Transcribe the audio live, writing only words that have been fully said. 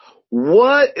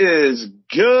What is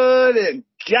good? And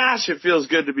gosh, it feels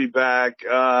good to be back.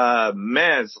 Man,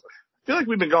 I feel like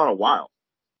we've been gone a while.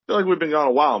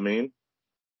 Man.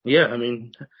 Yeah, I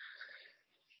mean,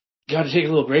 got to take a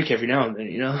little break every now and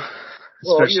then,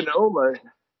 Well, Especially,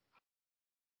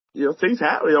 things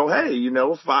happen.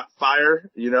 Fire.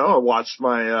 I watched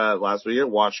my last week. I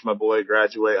watched my boy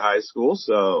graduate high school.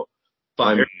 So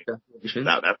fire.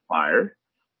 that's fire.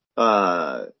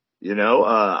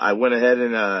 I went ahead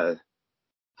and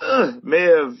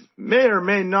may or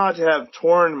may not have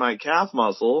torn my calf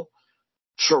muscle.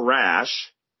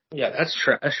 Trash. Yeah, that's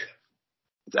trash.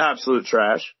 It's absolute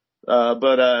trash.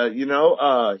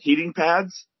 Heating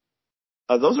pads,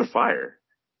 those are fire.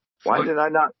 Why did I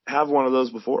not have one of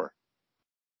those before?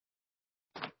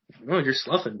 No, you're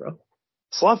sloughing, bro.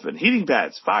 Sloughing. Heating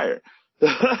pads, fire.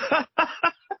 But,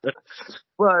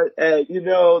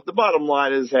 the bottom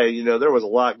line is, hey, there was a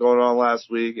lot going on last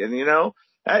week and,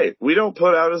 hey, we don't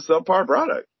put out a subpar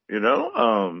product,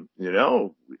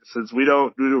 since we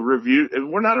don't do review,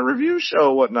 and we're not a review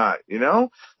show, whatnot,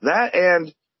 that.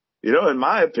 And, in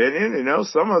my opinion,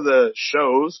 some of the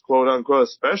shows, quote unquote,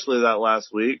 especially that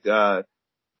last week,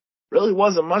 really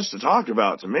wasn't much to talk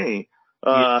about to me.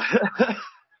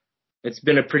 It's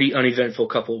been a pretty uneventful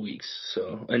couple of weeks,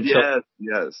 so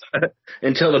yes.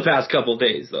 Until the past couple of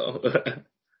days, though.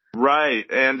 Right,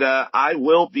 and I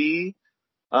will be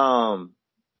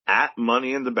at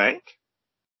Money in the Bank.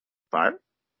 Fire.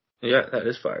 Yeah, that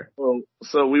is fire.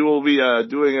 So we will be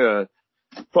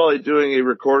probably doing a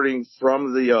recording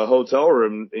from the hotel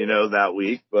room, that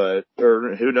week. Or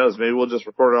who knows? Maybe we'll just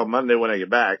record it on Monday when I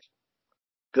get back,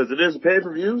 because it is a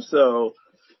pay-per-view, so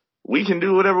we can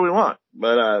do whatever we want.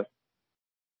 But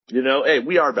hey,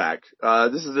 we are back.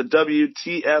 This is a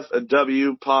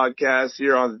WTFW podcast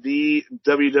here on the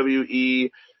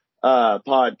WWE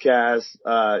podcast.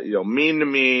 Mean to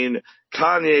Mean,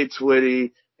 Kanye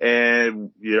Twitty,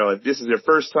 and if this is your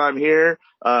first time here,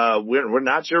 we're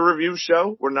not your review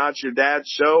show. We're not your dad's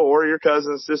show or your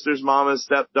cousin's, sister's, mama's,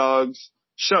 stepdog's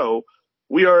show.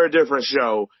 We are a different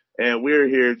show, and we're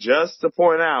here just to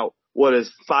point out what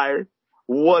is fire,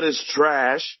 what is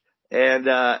trash, and,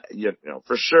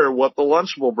 for sure what the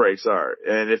lunchable breaks are.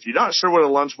 And if you're not sure what a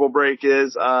lunchable break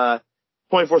is,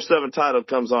 24/7 title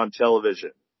comes on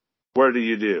television. What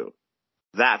do?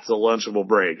 That's a lunchable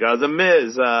break. The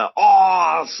Miz,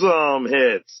 awesome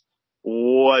hits.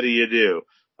 What do?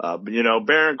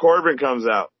 Baron Corbin comes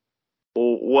out.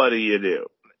 What do?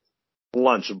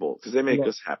 Lunchable, because they make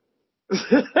us happy.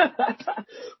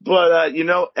 But,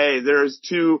 hey, there's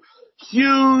two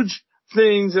huge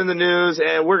things in the news,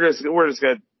 and we're just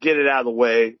gonna get it out of the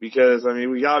way, because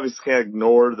we obviously can't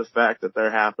ignore the fact that they're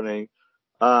happening.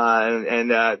 Let's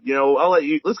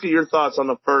get your thoughts on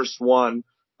the first one,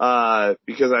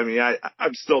 because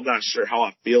I'm still not sure how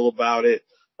I feel about it.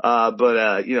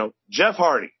 But Jeff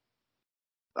Hardy,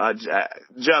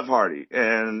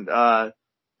 and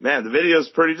man, the video is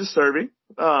pretty disturbing.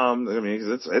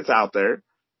 Because it's out there.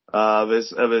 Of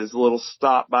his little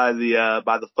stop by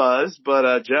the Fuzz,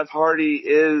 but Jeff Hardy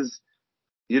is,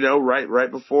 right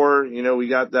before we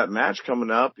got that match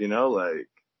coming up, you go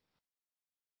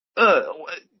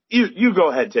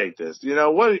ahead and take this.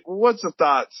 What's the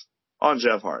thoughts on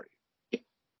Jeff Hardy?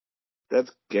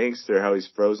 That's gangster how he's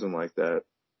frozen like that.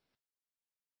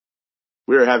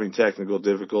 We're having technical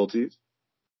difficulties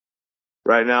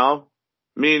right now.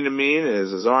 Mean to Mean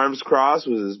is his arms crossed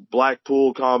with his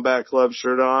Blackpool Combat Club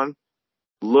shirt on,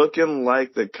 looking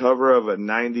like the cover of a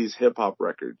 90s hip-hop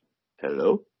record.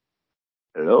 Hello?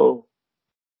 I don't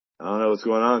know what's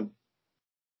going on.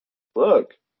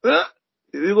 Look.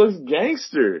 He looks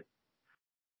gangster.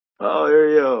 Oh, there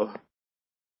you go.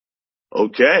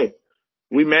 Okay.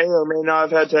 We may or may not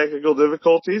have had technical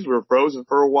difficulties. We were frozen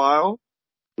for a while.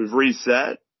 We've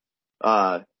reset.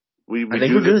 I think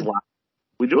we're good. Live.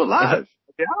 We do it live.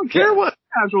 I don't care what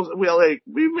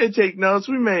we may take notes,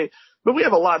 but we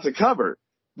have a lot to cover.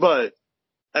 But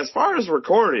as far as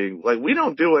recording, we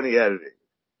don't do any editing.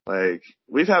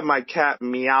 We've had my cat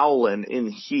meowing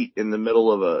in heat in the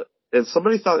middle of and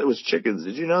somebody thought it was chickens.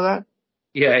 Did you know that?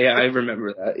 Yeah, I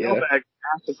remember that. Yeah. I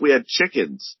asked if we had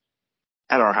chickens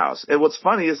at our house. And what's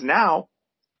funny is now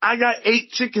I got 8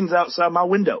 chickens outside my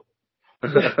window.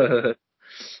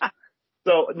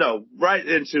 So, no, right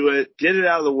into it. Get it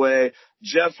out of the way.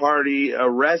 Jeff Hardy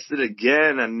arrested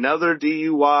again. Another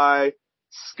DUI.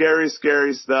 Scary,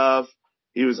 scary stuff.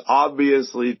 He was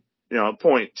obviously,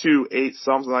 .28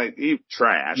 something like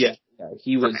trash. Yeah,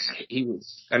 he was.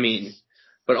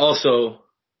 But also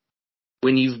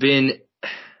when you've been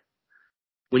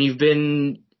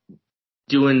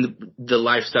doing the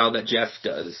lifestyle that Jeff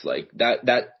does. Like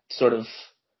that sort of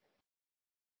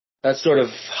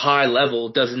high level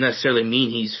doesn't necessarily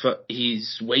mean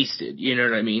he's wasted. You know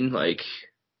what I mean? Like,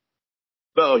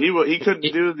 no, he couldn't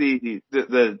do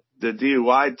the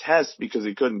DUI test because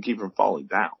he couldn't keep from falling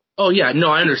down. Oh yeah, no,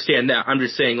 I understand that. I'm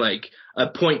just saying, like, a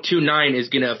 .29 is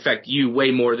going to affect you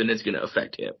way more than it's going to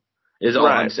affect him. Is all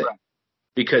I'm saying. Right.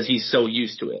 Because he's so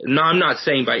used to it. No, I'm not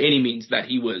saying by any means that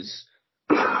he was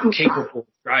capable of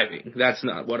driving. That's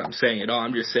not what I'm saying at all.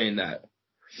 I'm just saying that.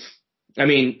 I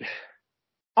mean,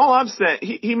 all I'm saying,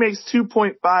 he makes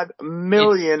 $2.5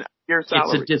 million a year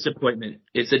salary. It's a disappointment.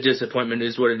 It's a disappointment,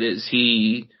 is what it is.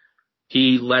 He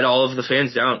let all of the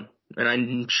fans down, and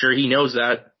I'm sure he knows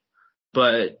that.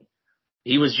 But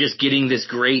he was just getting this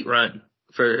great run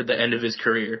for the end of his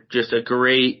career. Just a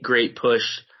great, great push.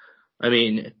 I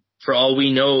mean, for all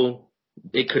we know,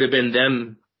 it could have been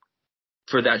them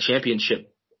for that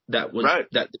championship that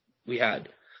we had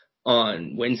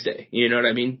on Wednesday. You know what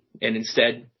I mean? And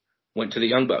instead went to the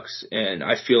Young Bucks. And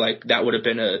I feel like that would have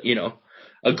been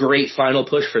a great final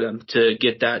push for them to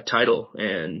get that title.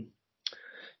 And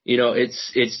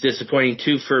it's disappointing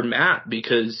too for Matt,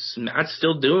 because Matt's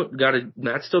still got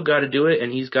to do it,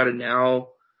 and he's got to now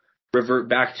revert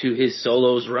back to his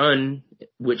solos run,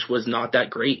 which was not that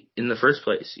great in the first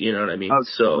place. You know what I mean?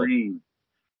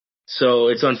 So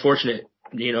it's unfortunate.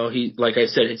 He, like I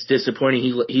said, it's disappointing.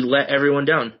 He let everyone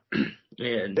down.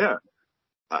 And yeah,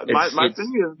 my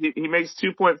thing is he makes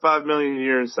 $2.5 million a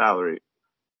year in salary.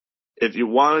 If you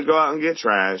want to go out and get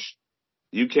trash,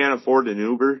 you can't afford an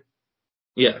Uber.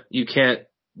 Yeah, you can't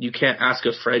ask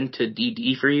a friend to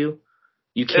DD for you.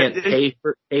 You can't pay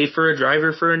for a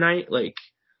driver for a night. Like,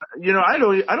 I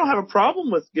don't have a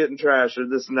problem with getting trash or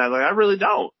this and that. Like, I really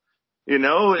don't.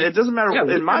 It doesn't matter.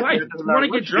 Yeah, in my opinion, it doesn't matter.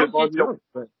 Want to get drunk, get drunk.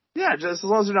 Yeah, just as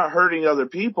long as you're not hurting other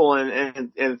people.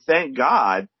 And thank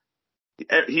God,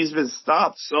 he's been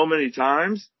stopped so many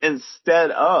times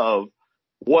instead of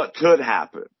what could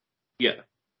happen. Yeah.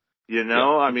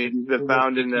 I mean, he's been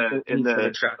found in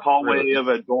the hallway of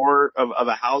a door of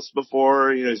a house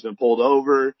before. He's been pulled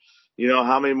over.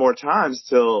 How many more times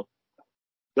till?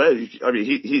 I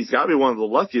mean, he's got to be one of the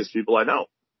luckiest people I know.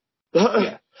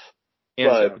 Yeah,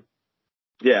 but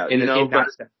yeah, in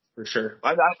that sense, for sure.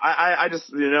 I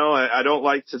just I don't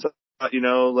like to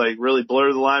like really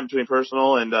blur the line between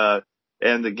personal and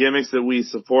the gimmicks that we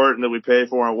support and that we pay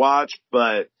for and watch.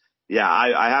 But yeah,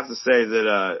 I have to say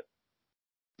that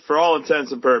for all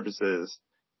intents and purposes,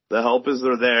 the help is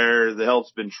there. The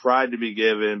help's been tried to be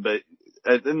given, but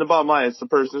in the bottom line, it's the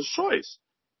person's choice.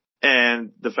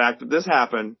 And the fact that this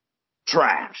happened,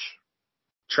 trash.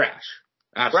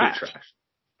 Absolute trash.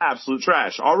 Absolute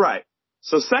trash. All right.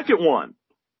 So second one.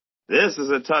 This is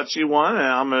a touchy one, and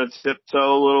I'm going to tiptoe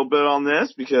a little bit on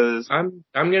this because I'm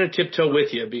going to tiptoe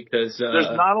with you because there's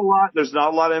not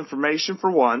a lot of information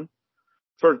for one.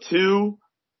 For two,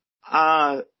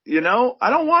 I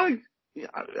don't want to.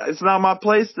 It's not my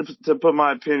place to put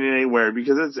my opinion anywhere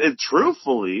because it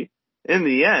truthfully, in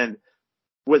the end,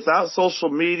 without social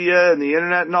media and the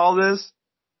internet and all this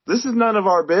is none of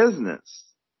our business.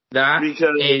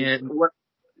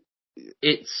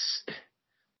 It's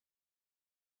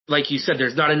like you said,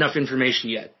 there's not enough information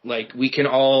yet. Like, we can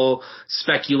all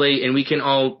speculate and we can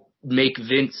all make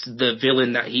Vince the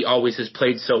villain that he always has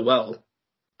played so well.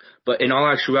 But in all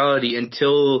actuality,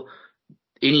 until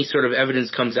any sort of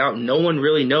evidence comes out, no one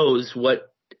really knows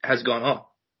what has gone on.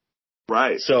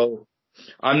 Right. So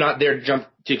I'm not there to jump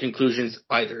to conclusions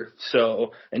either.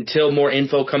 So until more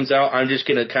info comes out, I'm just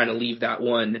going to kind of leave that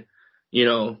one,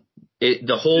 as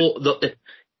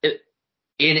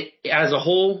a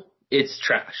whole, it's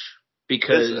trash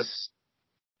because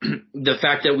the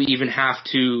fact that we even have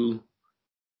to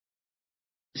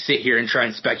sit here and try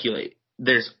and speculate,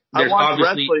 there's obviously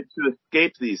wrestling to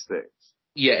escape these things.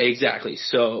 Yeah, exactly.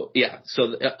 So yeah,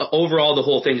 overall the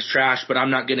whole thing's trash, but I'm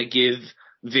not going to give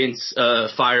Vince a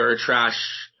fire or trash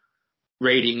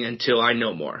rating until I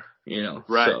know more,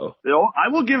 Right. So I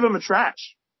will give him a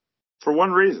trash for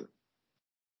one reason.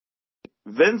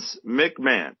 Vince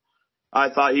McMahon. I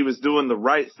thought he was doing the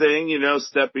right thing,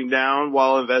 stepping down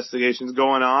while investigation's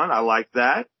going on. I like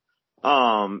that.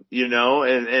 And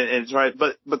try,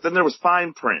 but then there was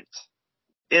fine print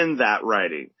in that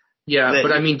writing. Yeah,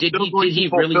 but I mean, did he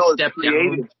really step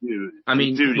down? I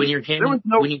mean, when you're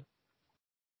handing,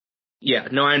 yeah,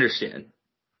 no, I understand.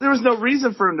 There was no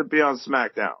reason for him to be on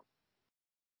SmackDown.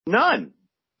 None.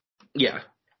 Yeah.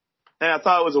 And I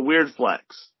thought it was a weird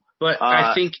flex. But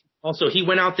I think also he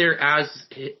went out there as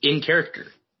in character.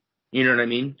 You know what I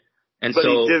mean? And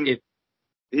so if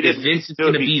Vince is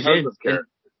going to be Vince,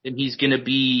 then he's going to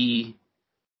be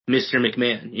Mr.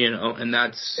 McMahon, and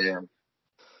that's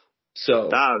so.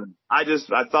 I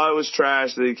thought it was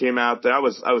trash that he came out there. I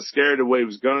was scared of what he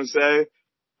was going to say,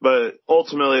 but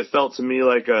ultimately it felt to me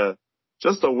like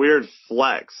just a weird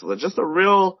flex, just a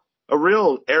real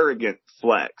arrogant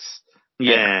flex.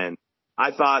 Yeah. And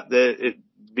I thought that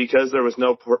because there was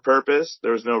no purpose,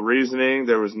 there was no reasoning,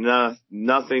 there was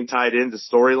nothing tied into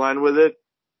storyline with it.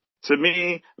 To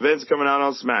me, Vince coming out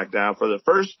on SmackDown for the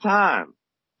first time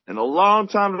in a long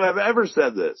time that I've ever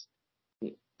said this,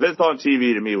 Vince on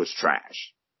TV to me was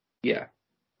trash. Yeah.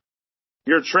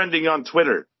 You're trending on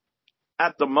Twitter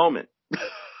at the moment.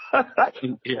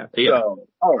 Yeah. So,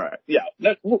 all right. Yeah.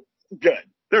 Good.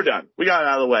 They're done. We got it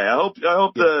out of the way. I hope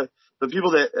the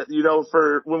people that,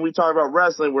 for when we talk about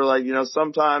wrestling, we're like,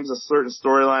 sometimes a certain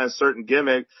storyline, a certain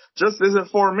gimmick just isn't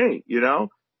for me,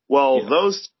 Well,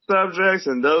 those subjects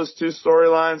and those two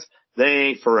storylines, they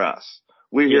ain't for us.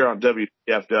 We're here on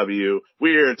WTFW.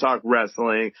 We're here to talk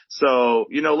wrestling. So,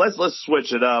 let's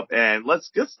switch it up and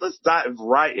let's dive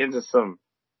right into some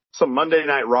Monday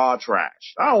Night Raw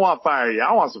trash. I don't want fire you.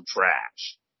 I want some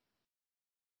trash.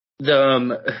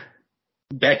 The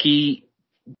Becky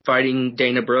fighting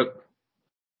Dana Brooke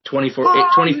 24.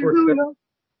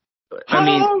 I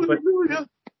mean,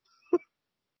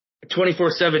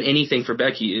 24/7 anything for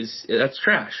Becky that's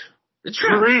trash. It's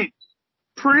trash.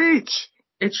 Preach.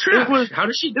 It's trash. How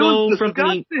does she go from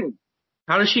being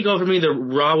the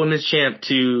Raw Women's Champ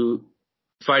to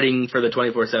fighting for the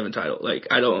 24/7 title? Like,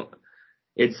 I don't.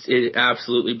 It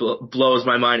absolutely blows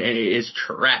my mind, and it is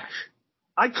trash.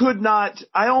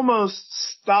 I almost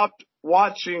stopped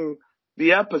watching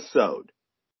the episode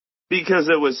because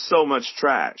it was so much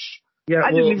trash. Yeah,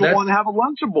 I didn't even want to have a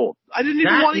Lunchable. I didn't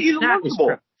even want to eat a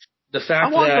Lunchable. The fact I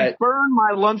want to burn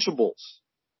my Lunchables.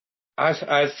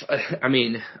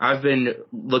 I've been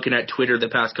looking at Twitter the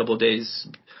past couple of days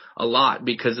a lot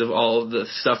because of all of the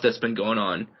stuff that's been going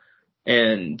on.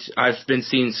 And I've been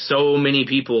seeing so many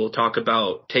people talk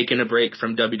about taking a break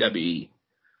from WWE.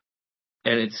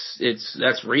 And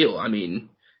that's real. I mean,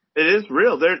 it is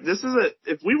real.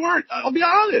 I'll be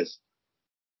honest,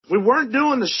 if we weren't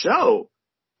doing the show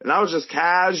and I was just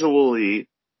casually,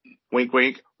 wink,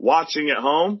 wink, watching at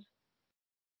home,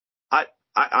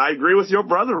 I agree with your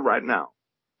brother right now.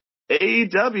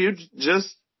 AEW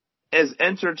just is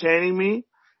entertaining me.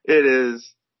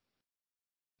 It's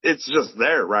just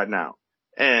there right now.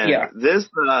 And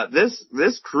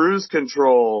this cruise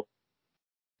control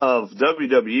of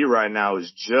WWE right now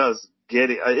is just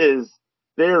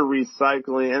they're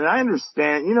recycling. And I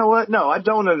understand. You know what? No, I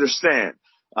don't understand.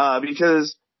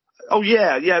 Because,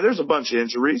 there's a bunch of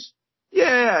injuries.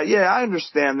 Yeah, I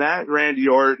understand that. Randy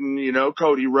Orton,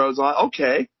 Cody Rhodes,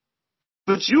 okay.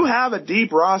 But you have a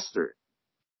deep roster.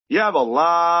 You have a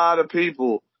lot of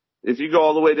people if you go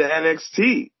all the way to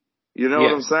NXT. You know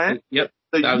what I'm saying? Yep.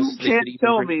 So you can't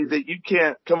tell me that you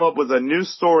can't come up with a new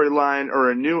storyline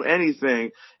or a new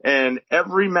anything, and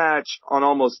every match on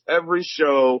almost every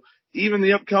show, even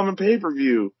the upcoming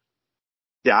pay-per-view.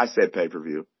 Yeah, I said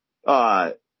pay-per-view.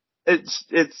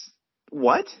 It's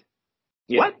what?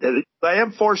 Yeah. What? I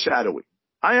am foreshadowing,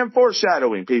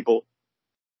 people.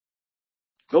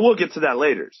 But we'll get to that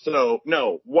later. So,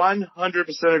 no,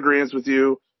 100% agreement with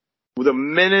you. The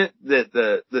minute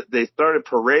that they started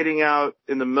parading out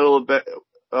in the middle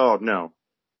of no.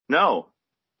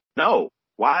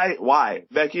 Why?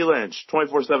 Becky Lynch,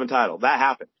 24/7 title. That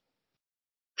happened.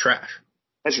 Trash.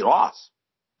 And she lost.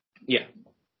 Yeah.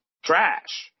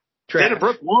 Trash. Dana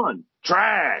Brooke won.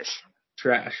 Trash.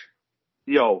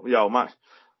 Yo, my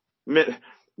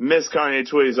Miss Kanye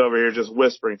Twee's over here just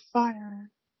whispering, fire.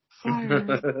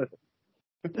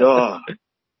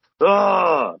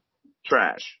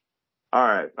 Trash. All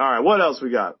right. What else we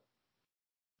got?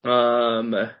 I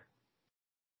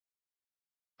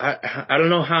don't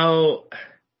know how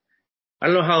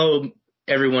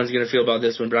everyone's gonna feel about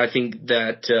this one, but I think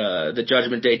that the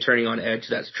Judgment Day turning on Edge,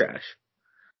 that's trash.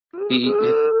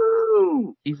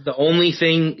 He's the only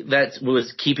thing that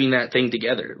was keeping that thing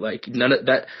together. Like, none of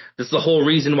that. That's the whole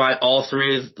reason why all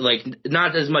three of,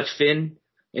 not as much Finn,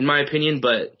 in my opinion,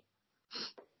 but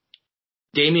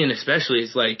Damian especially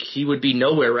is he would be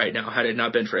nowhere right now had it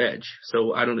not been for Edge.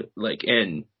 So I don't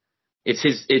and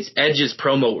it's Edge's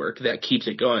promo work that keeps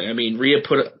it going. I mean, Rhea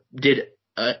did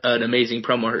an amazing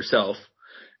promo herself,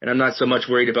 and I'm not so much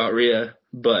worried about Rhea,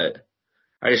 but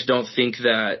I just don't think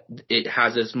that it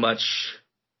has as much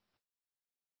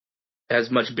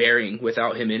bearing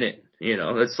without him in it.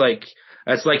 That's like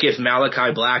if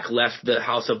Malachi Black left the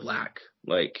House of Black.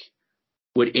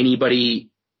 Would anybody,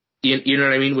 you know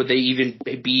what I mean? Would they even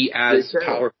be as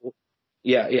powerful?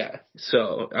 Yeah.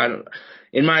 So I don't know.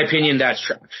 in my opinion, that's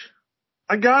trash.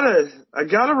 I got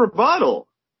a rebuttal.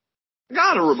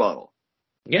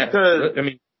 Yeah. Because, I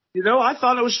mean, I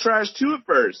thought it was trash too at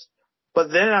first.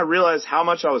 But then I realized how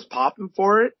much I was popping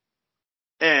for it.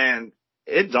 And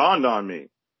it dawned on me.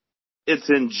 It's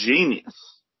ingenious.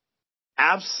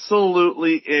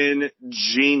 Absolutely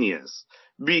ingenious.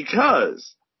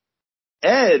 Because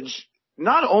Edge,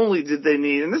 not only did they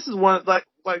need, and this is one,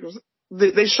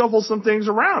 they shuffled some things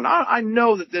around. I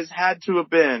know that this had to have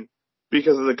been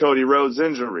because of the Cody Rhodes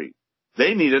injury.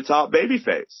 They need a top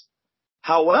babyface.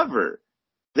 However,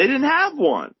 they didn't have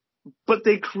one, but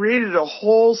they created a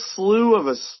whole slew of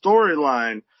a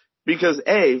storyline because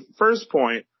first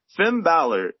point, Finn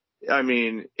Balor, I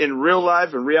mean, in real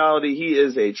life, in reality, he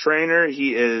is a trainer.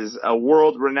 He is a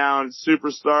world-renowned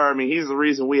superstar. I mean, he's the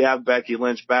reason we have Becky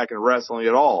Lynch back in wrestling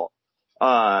at all.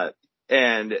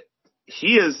 And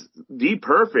he is the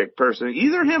perfect person,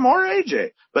 either him or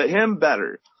AJ, but him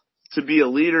better to be a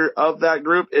leader of that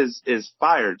group is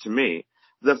fire to me.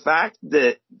 The fact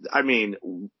that, I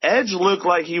mean, Edge looked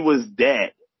like he was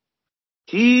dead.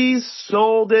 He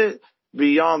sold it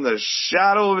beyond the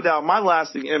shadow of a doubt. My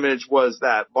lasting image was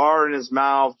that bar in his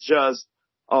mouth, just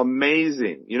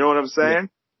amazing. You know what I'm saying?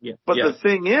 Yeah. But the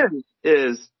thing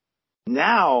is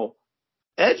now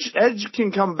Edge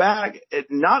can come back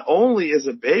not only as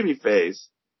a babyface,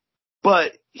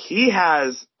 but he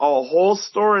has a whole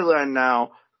storyline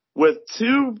now with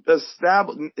two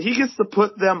established. He gets to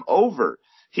put them over.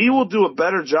 He will do a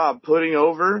better job putting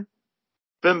over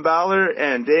Finn Balor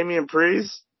and Damian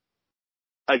Priest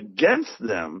against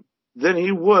them than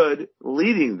he would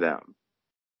leading them.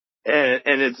 And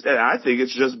I think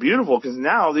it's just beautiful because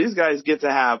now these guys get to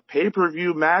have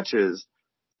pay-per-view matches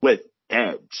with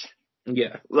Edge.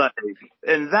 Yeah.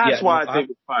 And that's why I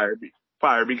think it's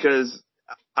fire because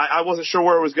I wasn't sure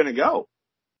where it was going to go.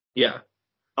 Yeah.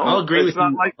 I'll agree with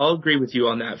you. I'll agree with you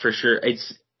on that for sure.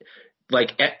 It's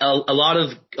like a lot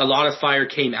of fire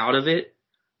came out of it,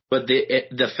 but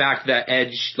the fact that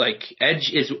Edge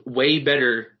is way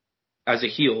better as a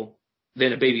heel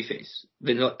than a babyface.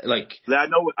 I know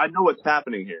what's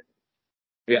happening here.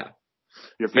 Yeah.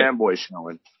 Your fanboy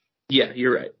showing. Yeah,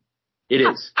 you're right. It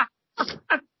is.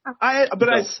 I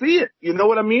see it. You know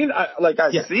what I mean? I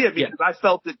see it because I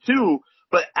felt it too.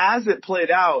 But as it played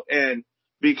out, and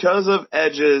because of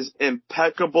Edge's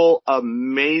impeccable,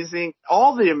 amazing,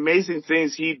 all the amazing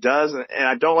things he does, and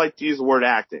I don't like to use the word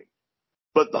acting,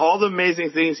 but all the amazing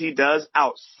things he does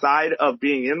outside of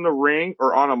being in the ring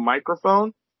or on a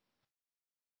microphone,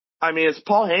 I mean, it's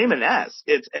Paul Heyman-esque.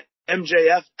 It's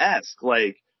MJF-esque.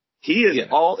 Like, he is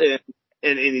all in,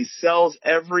 and he sells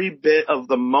every bit of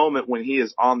the moment when he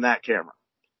is on that camera.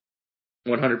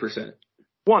 100%.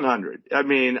 100. I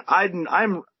mean,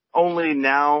 I'm only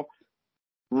now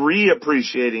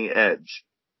reappreciating Edge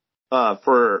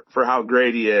for how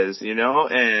great he is,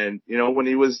 and when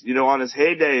he was on his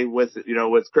heyday with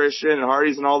Christian and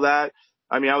Hardy's and all that.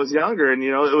 I mean, I was younger, and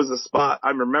it was a spot.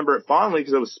 I remember it fondly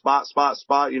because it was spot,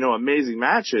 amazing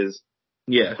matches.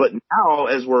 Yeah. But now,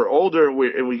 as we're older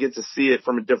and we get to see it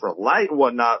from a different light and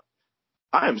whatnot,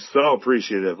 I am so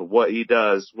appreciative of what he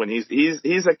does when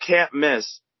he's a can't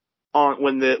miss on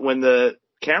when the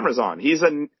camera's on.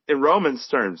 In Roman's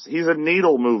terms, he's a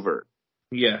needle mover.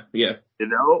 Yeah, yeah.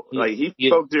 He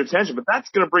spoke your attention, but that's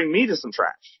going to bring me to some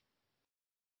trash.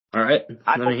 All right.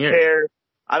 I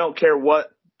don't care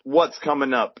what's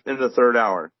coming up in the third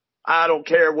hour. I don't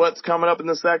care what's coming up in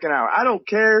the second hour. I don't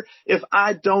care if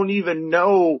I don't even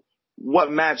know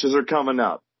what matches are coming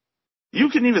up. You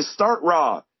can even start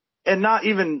Raw and not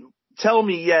even tell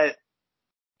me yet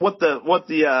what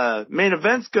the main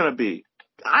event's going to be.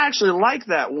 I actually like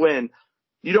that when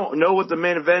you don't know what the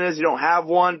main event is, you don't have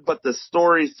one, but the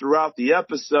story throughout the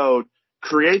episode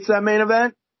creates that main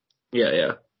event. Yeah,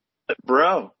 yeah.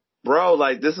 Bro,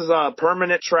 this is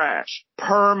permanent trash.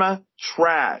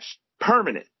 Trash.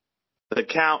 Permanent. The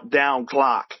countdown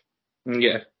clock.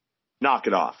 Yeah. Knock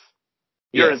it off.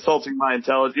 You're insulting my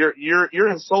intelligence. You're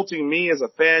insulting me as a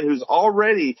fan who's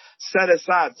already set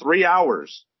aside 3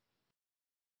 hours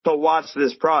to watch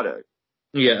this product.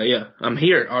 Yeah, yeah. I'm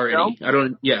here already. I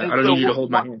don't need you to hold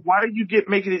my hand. Why do you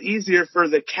making it easier for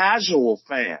the casual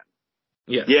fan?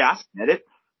 Yeah. Yeah, I said it.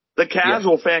 The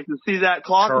casual fan can see that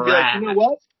clock and be like, you know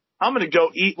what? I'm going to go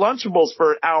eat Lunchables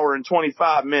for an hour and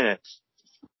 25 minutes.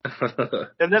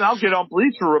 And then I'll get on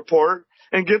Bleacher Report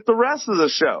and get the rest of the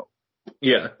show.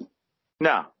 Yeah.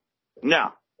 No.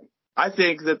 I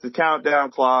think that the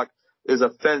countdown clock is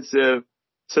offensive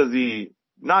to the,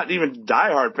 not even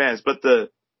diehard fans, but the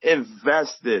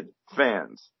invested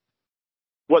fans.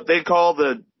 What they call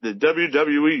the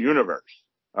WWE universe.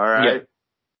 All right.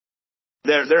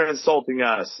 they're insulting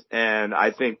us, and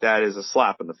I think that is a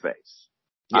slap in the face.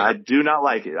 Yeah. I do not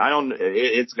like it.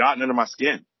 It's gotten under my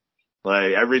skin.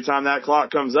 Like, every time that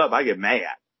clock comes up, I get mad.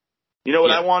 You know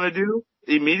what I want to do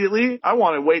immediately? I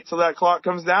want to wait till that clock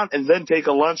comes down and then take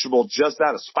a Lunchable just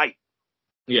out of spite.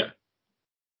 Yeah.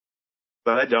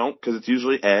 But I don't, because it's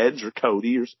usually Edge or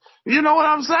Cody or, you know what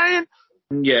I'm saying?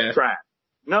 Yeah. Trash.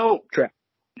 No. Trash.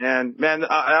 And man,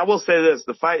 I will say this,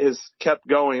 the fight has kept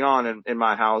going on in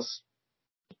my house.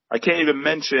 I can't even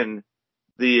mention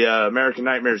the American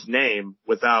Nightmare's name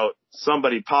without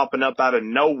somebody popping up out of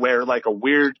nowhere like a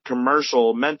weird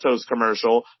commercial, Mentos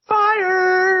commercial.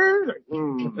 Fire!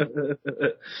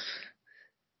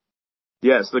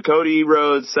 Yes, the Cody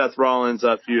Rhodes, Seth Rollins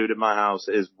feud in my house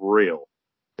is real.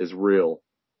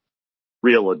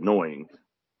 Real annoying.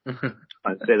 I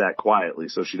say that quietly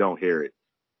so she don't hear it.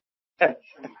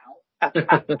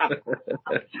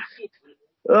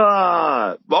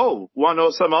 Want to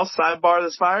know something else? Sidebar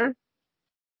this fire?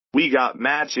 Me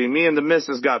and the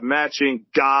missus got matching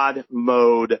God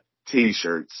Mode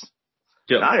t-shirts.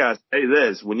 And I gotta say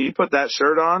this, when you put that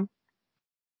shirt on,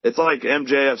 it's like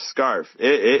MJF's scarf.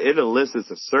 It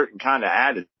elicits a certain kind of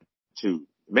attitude. It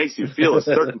makes you feel a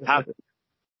certain type of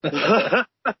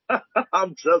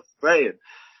I'm just saying.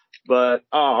 But,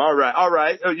 all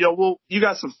right. Well, you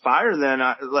got some fire then.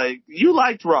 You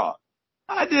liked Raw.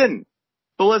 I didn't.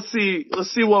 But let's see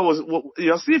see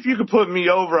if you could put me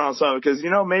over on something, because,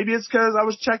 maybe it's because I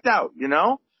was checked out, It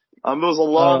was a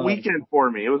long weekend for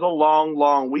me. It was a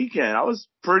long weekend. I was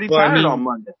pretty tired on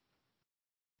Monday.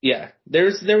 Yeah, there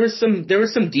was some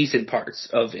decent parts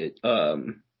of it.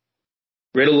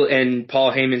 Riddle and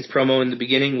Paul Heyman's promo in the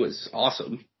beginning was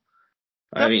awesome.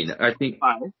 I mean, I think,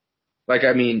 I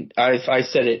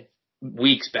said it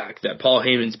weeks back that Paul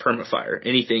Heyman's permafire.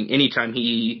 Anytime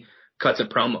he cuts a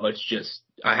promo, it's just,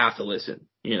 I have to listen,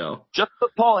 Just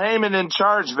put Paul Heyman in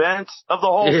charge, Vince, of the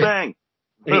whole thing.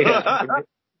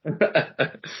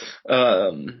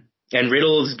 And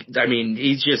Riddle's,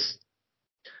 he's just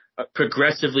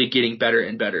progressively getting better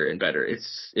and better and better.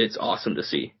 It's awesome to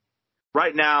see.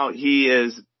 Right now,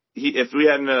 if we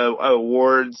had an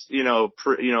awards,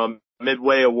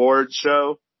 midway awards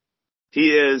show, he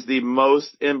is the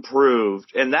most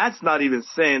improved. And that's not even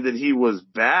saying that he was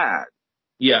bad.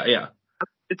 Yeah.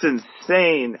 It's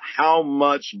insane how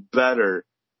much better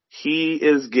he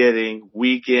is getting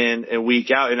week in and week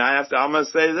out. And I'm going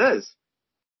to say this,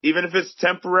 even if it's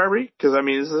temporary, because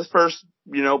this is his first,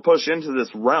 push into this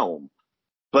realm,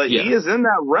 but he is in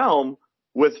that realm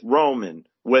with Roman,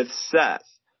 with Seth,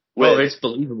 with it's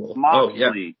believable.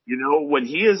 Moxley. When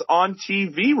he is on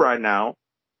TV right now,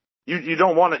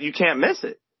 you can't miss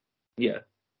it. Yeah.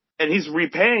 And he's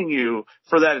repaying you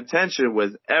for that attention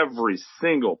with every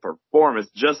single performance,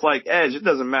 just like Edge. It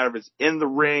doesn't matter if it's in the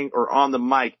ring or on the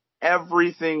mic.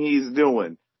 Everything he's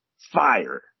doing,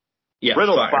 fire. Yeah,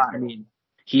 Riddle fire.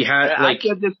 He had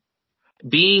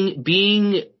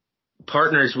being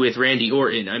partners with Randy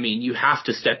Orton. You have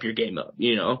to step your game up.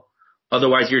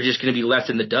 Otherwise you're just going to be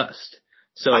left in the dust.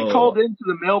 So I called into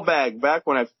the mailbag back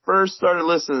when I first started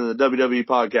listening to the WWE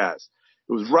podcast.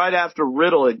 It was right after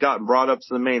Riddle had gotten brought up to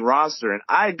the main roster, and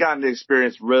I had gotten to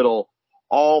experience Riddle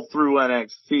all through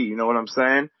NXT. You know what I'm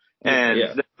saying?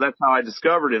 And that's how I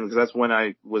discovered him, because that's when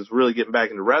I was really getting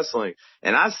back into wrestling.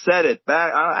 And I said it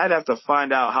back, I'd have to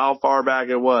find out how far back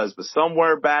it was, but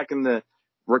somewhere back in the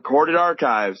recorded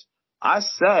archives, I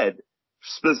said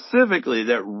specifically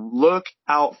that look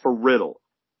out for Riddle.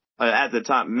 At the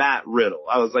time, Matt Riddle.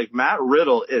 I was like, Matt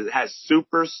Riddle has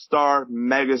superstar,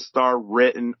 megastar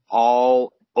written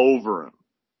all over him.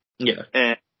 Yeah.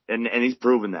 And he's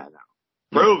proven that now.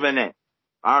 Proven it.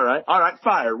 All right.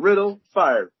 Fire. Riddle,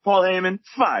 fire. Paul Heyman,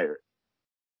 fire.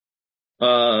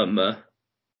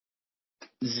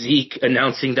 Zeke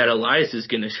announcing that Elias is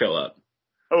going to show up.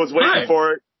 I was waiting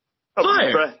for it.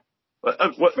 Fire.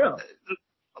 What?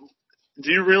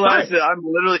 Do you realize that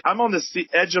I'm on the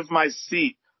edge of my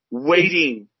seat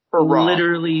waiting for Raw?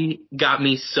 Literally got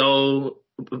me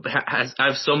I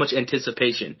have so much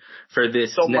anticipation for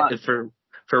this,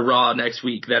 for Raw next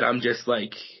week, that I'm just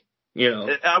like,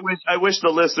 I wish the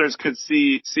listeners could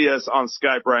see us on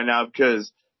Skype right now, because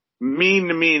Mean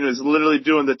to Mean is literally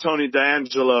doing the Tony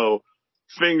D'Angelo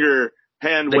finger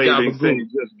hand waving thing,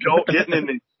 just getting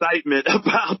an excitement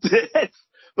about this.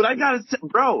 But I gotta say,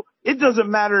 bro, it doesn't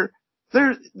matter.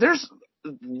 There's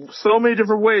so many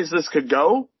different ways this could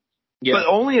go, but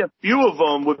only a few of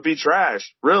them would be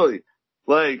trash, really.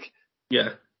 What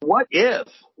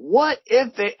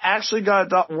if they actually got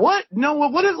adopted?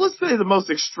 Let's say the most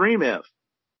extreme if.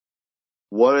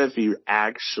 What if he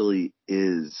actually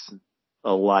is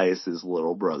Elias's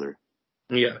little brother?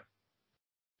 Yeah.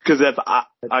 Because I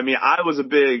was a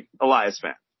big Elias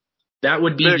fan. That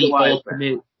would be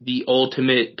the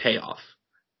ultimate payoff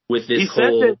with this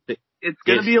whole. It's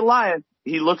going to be Elias.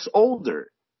 He looks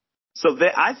older, so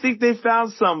I think they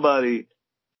found somebody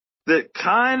that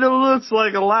kind of looks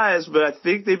like Elias, but I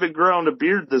think they've been growing a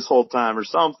beard this whole time or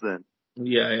something.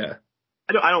 Yeah.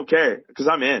 I don't care because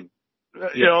I'm in. Yeah.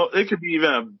 You know, it could be even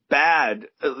a bad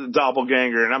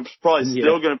doppelganger, and I'm probably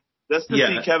still going to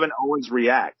see Kevin Owens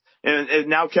react. And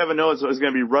now Kevin Owens is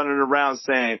going to be running around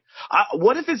saying,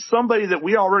 what if it's somebody that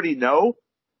we already know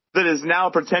that is now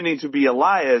pretending to be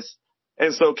Elias?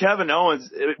 And so Kevin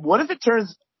Owens, what if it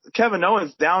turns Kevin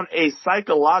Owens down a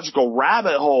psychological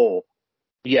rabbit hole?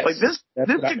 Yes. This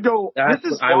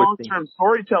is long-term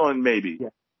storytelling, maybe.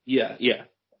 Yeah.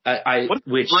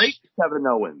 Which great Kevin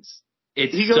Owens.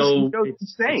 He goes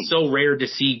insane. It's so rare to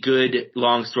see good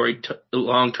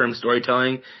long-term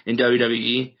storytelling in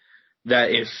WWE.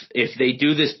 That if they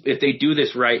do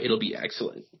this right, it'll be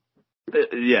excellent.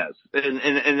 Yes,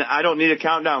 and I don't need a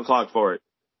countdown clock for it.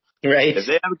 Right. If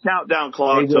they have a countdown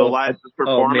clock to Elias'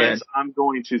 performance, I'm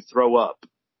going to throw up.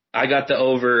 I got the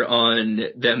over on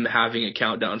them having a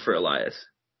countdown for Elias.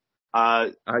 Yeah,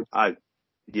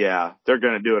 they're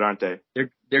going to do it, aren't they?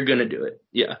 They're going to do it.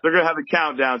 Yeah. They're going to have a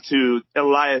countdown to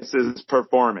Elias'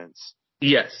 performance.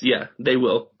 Yes, yeah, they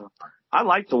will. I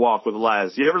like to walk with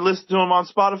Elias. You ever listen to him on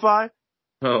Spotify?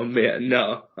 Oh man,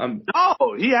 no. No,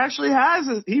 he actually has.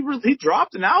 He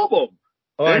dropped an album.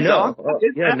 Oh, I know. I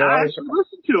actually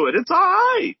listened to it. It's all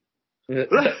right.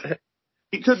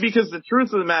 Because the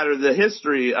truth of the matter, the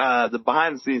history, the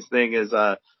behind the scenes thing is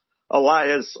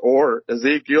Elias or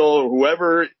Ezekiel or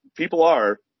whoever people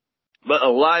are. But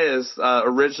Elias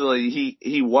originally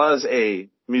he was a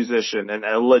musician and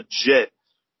a legit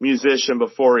musician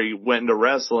before he went into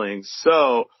wrestling.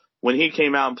 So when he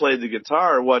came out and played the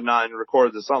guitar and whatnot and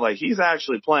recorded the song, like he's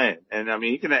actually playing. And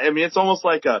it's almost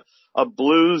like a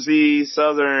bluesy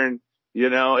Southern,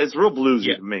 it's real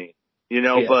bluesy to me,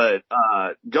 but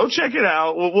go check it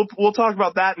out. We'll talk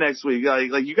about that next week.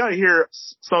 Like you got to hear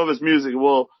some of his music.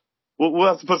 We'll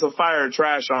have to put some fire and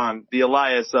trash on the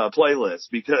Elias playlist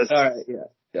because truth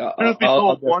be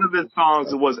told, one of his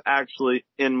songs was actually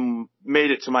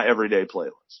made it to my everyday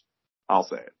playlist. I'll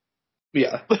say it.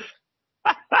 Yeah.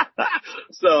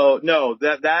 So no,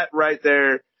 that right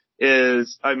there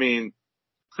is,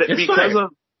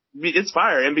 it's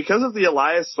fire. And because of the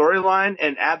Elias storyline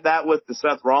and add that with the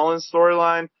Seth Rollins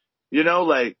storyline,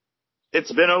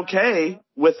 it's been okay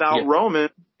without Roman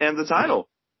and the title.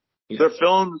 Yeah. They're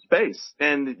filling the space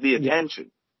and the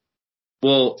attention.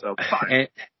 Well, so, and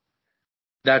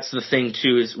that's the thing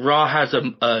too, is Raw has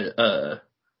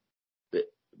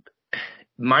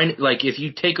if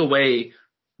you take away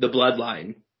the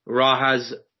bloodline, Raw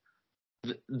has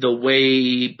the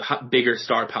way bigger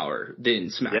star power than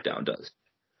SmackDown does.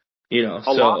 A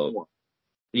lot more.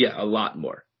 Yeah, a lot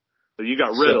more. So you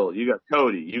got Riddle, you got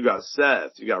Cody, you got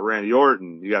Seth, you got Randy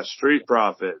Orton, you got Street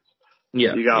Profits.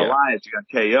 Yeah. You got Elias, you got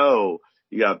KO,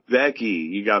 you got Becky,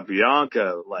 you got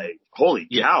Bianca. Holy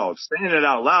cow, saying it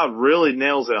out loud really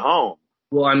nails it home.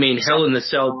 Well, Hell in the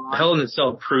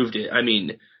Cell proved it.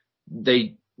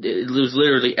 It was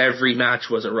literally every match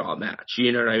was a Raw match.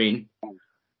 You know what I mean?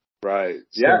 Right.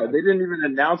 So, yeah, they didn't even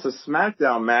announce a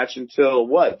SmackDown match until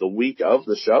the week of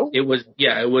the show? It was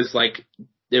like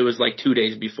 2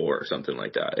 days before or something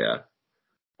like that. Yeah.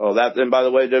 Oh, and by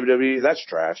the way, WWE, that's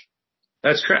trash.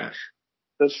 That's trash.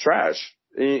 That's trash.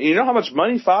 You know how much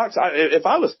money Fox? If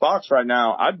I was Fox right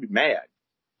now, I'd be mad.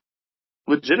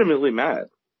 Legitimately mad.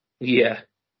 Yeah.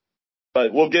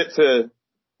 But we'll get to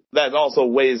that. Also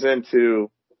weighs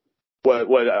into what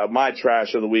my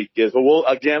trash of the week is. But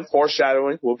again,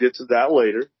 foreshadowing. We'll get to that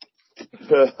later.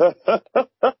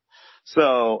 So,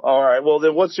 all right. Well,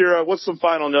 then what's some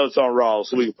final notes on Raw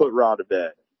so we can put Raw to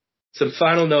bed? Some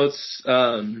final notes.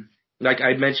 Like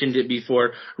I mentioned it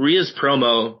before, Rhea's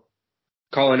promo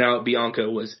calling out Bianca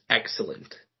was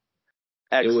excellent.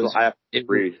 Excellent. I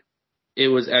agree. It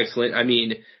was excellent.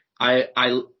 I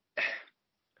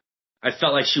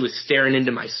felt like she was staring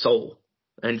into my soul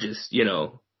and just, she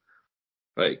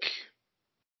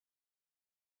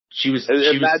was.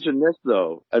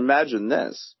 Imagine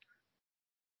this.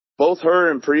 Both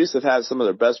her and Priest have had some of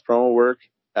their best promo work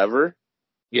ever.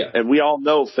 Yeah. And we all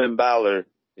know Finn Balor,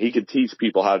 he could teach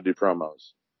people how to do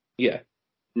promos. Yeah.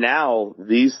 Now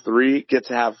these three get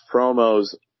to have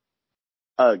promos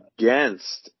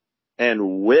against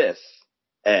and with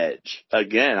Edge.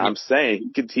 Again, I'm saying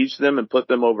he can teach them and put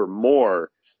them over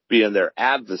more being their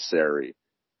adversary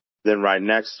than right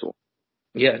next to him.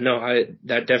 Yeah, no,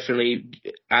 that definitely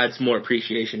adds more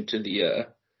appreciation to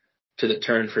to the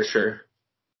turn for sure.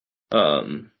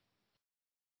 And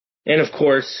of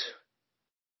course,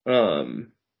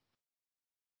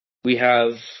 we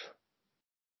have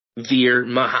Veer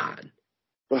Mahan.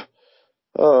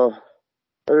 Oh,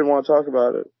 I didn't want to talk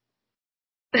about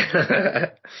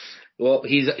it. Well,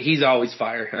 he's always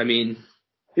fire. I mean,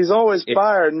 he's always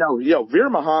fire. No, Veer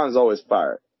Mahan's always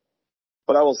fire.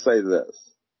 But I will say this.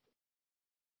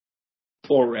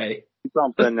 Poor Ray.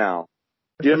 Something now.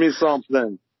 Give me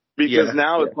something. Because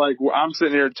now it's like I'm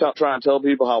sitting here trying to tell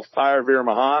people how fire Veer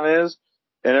Mahan is,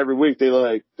 and every week they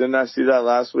like, didn't I see that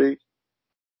last week?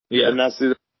 Yeah. Didn't I see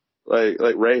that?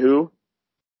 Like Ray who?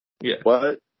 Yeah.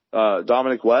 What?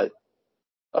 Dominic what?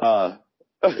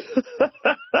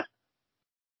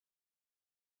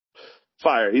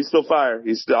 Fire. He's still fire.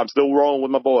 I'm still rolling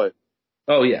with my boy.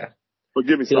 Oh yeah. But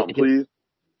give me something, please.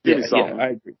 Give me something. Yeah, I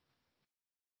agree.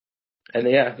 And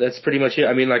that's pretty much it.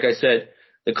 I mean, like I said,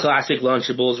 the classic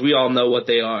Lunchables, we all know what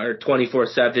they are.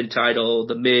 24/7 title,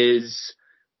 The Miz,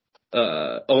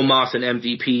 Omos and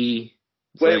MVP.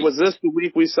 Wait, was this the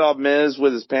week we saw Miz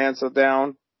with his pants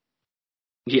down?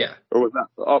 Yeah. Or was that?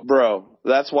 Oh, bro,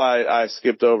 that's why I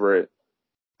skipped over it.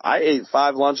 I ate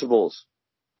 5 Lunchables.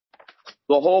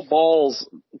 The whole balls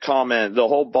comment, the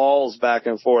whole balls back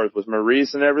and forth with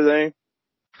Maurice and everything,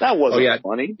 that wasn't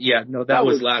funny. Yeah, no, that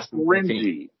was last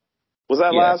week. Was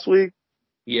that last week?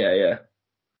 Yeah.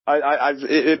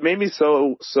 It made me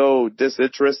so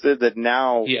disinterested that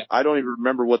now I don't even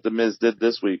remember what the Miz did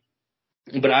this week.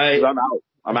 But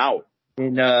I'm out.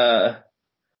 And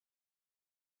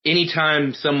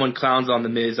anytime someone clowns on the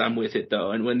Miz, I'm with it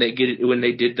though. And when they did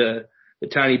the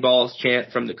tiny balls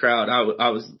chant from the crowd, I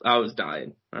was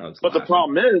dying. But laughing. The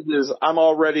problem is I'm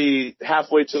already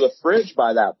halfway to the fridge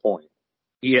by that point.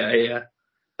 Yeah.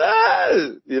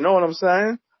 You know what I'm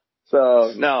saying?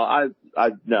 So no,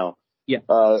 I no. Yeah.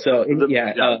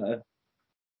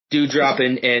 Dewdrop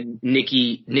and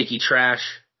Nikki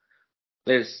Trash.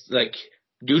 There's like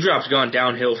Dewdrop's gone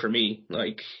downhill for me.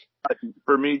 Like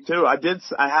for me too. I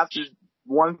have to.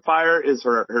 One fire is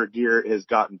her gear has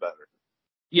gotten better.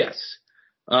 Yes.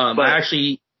 I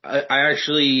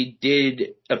actually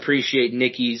did appreciate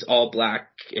Nikki's all black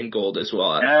and gold as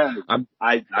well. Yeah,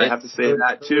 I have to say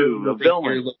that too. The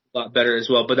villain looked a lot better as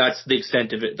well, but that's the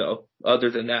extent of it though. Other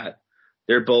than that,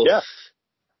 they're both.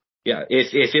 Yeah.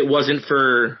 If it wasn't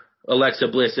for Alexa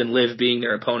Bliss and Liv being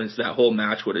their opponents, that whole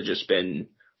match would have just been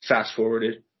fast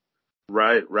forwarded.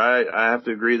 Right. I have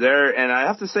to agree there, and I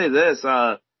have to say this: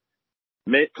 call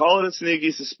it a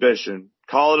sneaky suspicion,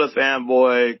 call it a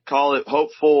fanboy, call it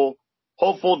hopeful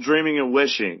dreaming and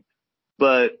wishing.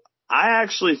 But I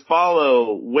actually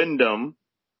follow Wyndham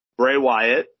Bray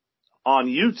Wyatt on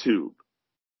YouTube,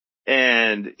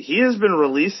 and he has been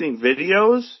releasing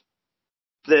videos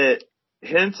that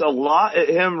hints a lot at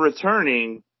him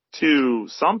returning to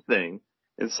something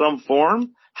in some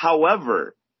form.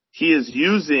 However, he is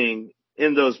using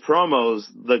in those promos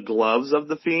the gloves of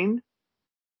the Fiend,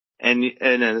 and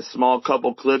in a small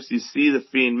couple clips you see the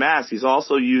Fiend mask. He's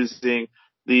also using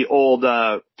the old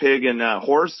pig and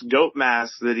horse goat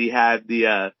mask that he had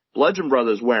the Bludgeon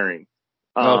Brothers wearing.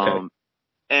 Okay.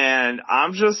 And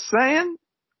I'm just saying,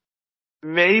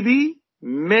 maybe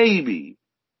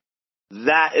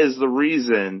that is the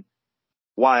reason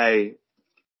why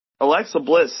Alexa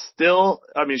Bliss still,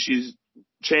 I mean, she's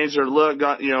changed her look,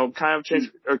 kind of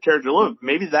changed her character look.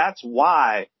 Maybe that's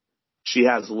why she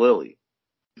has Lily.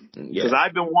 Because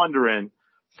I've been wondering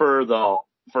for the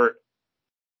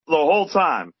whole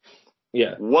time,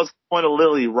 what's the point of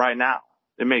Lily right now?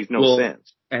 It makes no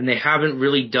sense. And they haven't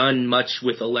really done much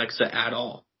with Alexa at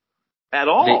all. At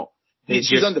all.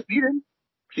 She's undefeated.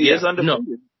 She is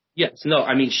undefeated. No,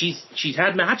 I mean, she's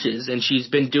had matches and she's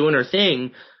been doing her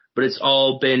thing, but it's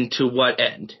all been to what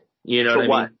end? You know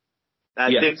what I mean? I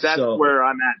think that's where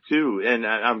I'm at too, and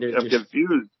I'm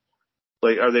confused.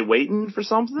 Like, are they waiting for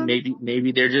something?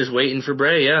 Maybe they're just waiting for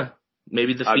Bray. Yeah,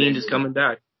 maybe the Fiend is coming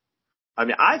back. I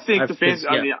mean, I think the Fiend.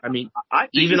 I think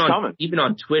even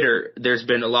on Twitter, there's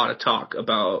been a lot of talk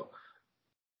about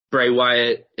Bray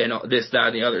Wyatt and this, that,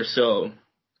 and the other. So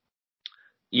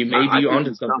you may be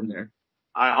onto something there.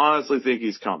 I honestly think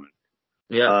he's coming.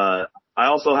 Yeah. I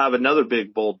also have another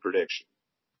big bold prediction,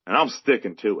 and I'm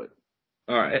sticking to it.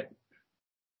 All right.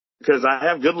 Because I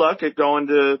have good luck at going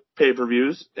to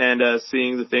pay-per-views and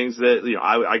seeing the things that,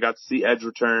 I got to see Edge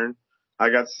return. I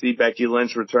got to see Becky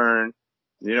Lynch return.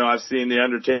 I've seen The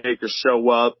Undertaker show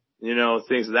up,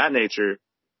 things of that nature.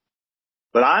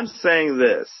 But I'm saying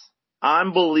this.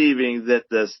 I'm believing that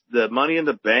the Money in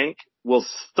the Bank will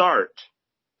start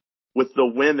with the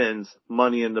women's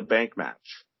Money in the Bank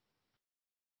match.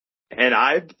 And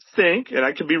I think, and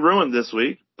I could be ruined this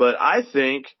week, but I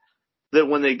think that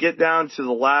when they get down to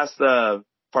the last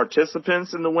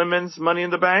participants in the women's Money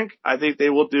in the Bank, I think they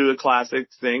will do a classic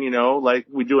thing, like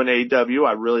we do in AEW.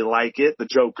 I really like it. The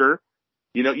Joker.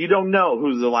 You don't know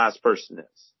who the last person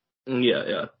is. Yeah,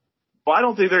 yeah. Well, I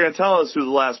don't think they're going to tell us who the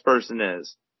last person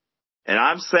is. And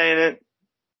I'm saying it.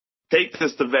 Take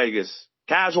this to Vegas.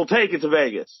 Casual, take it to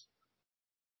Vegas.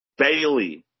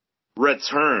 Bayley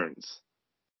returns,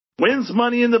 wins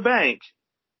Money in the Bank,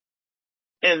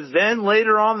 and then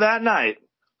later on that night,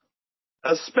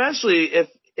 especially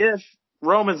if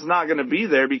Roman's not going to be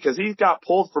there because he got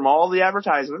pulled from all the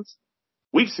advertisements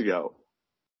weeks ago.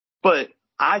 But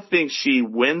I think she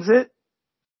wins it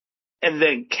and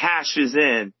then cashes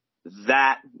in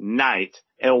that night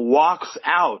and walks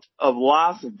out of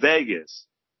Las Vegas,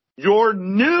 your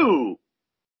new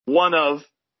one of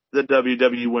the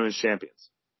WWE Women's Champions.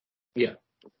 Yeah.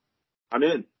 I'm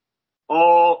in.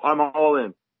 I'm all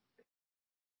in.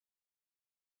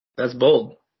 That's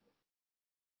bold.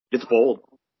 It's bold.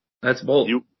 That's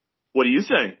bold. What do you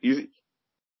think? You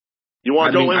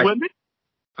want to go in with me?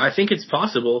 I think it's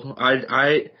possible.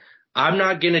 I'm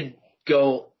not gonna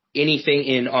go anything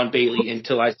in on Bayley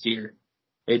until I see her.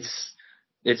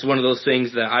 It's one of those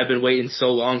things that I've been waiting so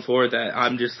long for that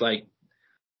I'm just like,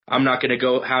 I'm not gonna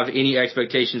go have any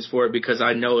expectations for it because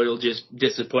I know it'll just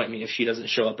disappoint me if she doesn't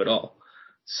show up at all.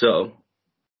 So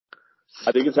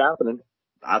I think it's happening.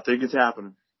 I think you're on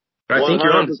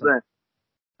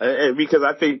 100%. Because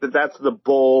I think that's the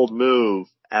bold move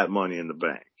at Money in the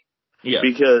Bank. Yeah.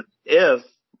 Because if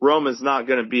Roman's not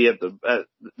going to be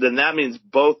then that means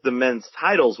both the men's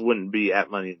titles wouldn't be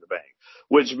at Money in the Bank,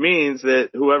 which means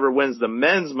that whoever wins the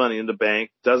men's Money in the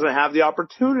Bank doesn't have the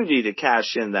opportunity to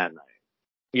cash in that night.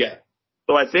 Yeah.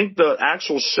 So I think the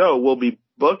actual show will be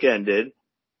bookended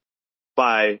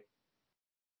by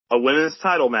a women's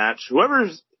title match. Whoever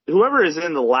is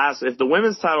in the last, if the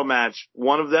women's title match,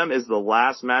 one of them is the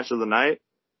last match of the night,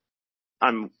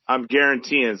 I'm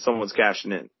guaranteeing someone's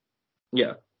cashing in.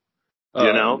 Yeah.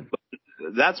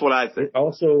 That's what I think.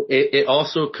 It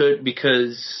also could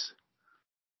because,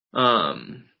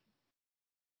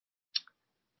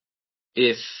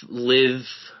 if Liv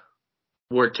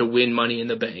were to win Money in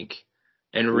the Bank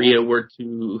and Rhea were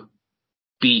to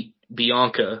beat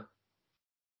Bianca,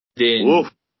 then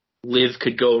Liv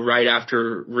could go right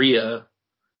after Rhea,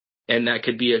 and that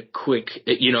could be a quick,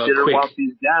 Get her while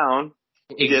she's down.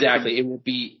 Exactly. It will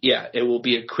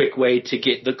be a quick way to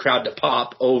get the crowd to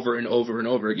pop over and over and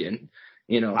over again.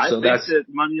 I think that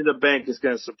Money in the Bank is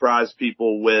going to surprise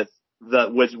people with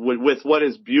what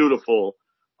is beautiful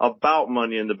about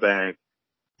Money in the Bank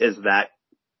is that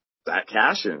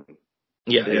cash in.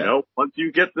 Yeah. Once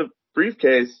you get the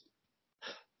briefcase,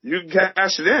 you can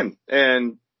cash it in.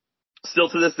 And still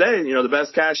to this day, the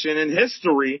best cash in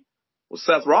history was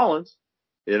Seth Rollins,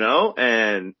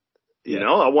 and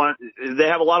they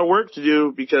have a lot of work to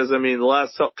do because, the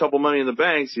last couple Money in the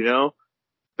Banks,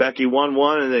 Becky won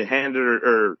one and they handed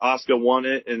her, or Asuka won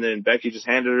it and then Becky just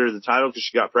handed her the title because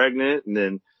she got pregnant. And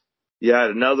then you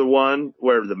had another one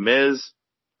where The Miz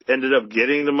ended up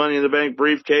getting the Money in the Bank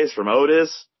briefcase from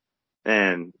Otis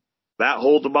and that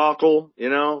whole debacle,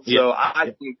 So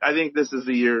I think this is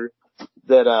the year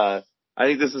that,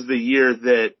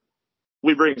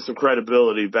 we bring some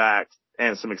credibility back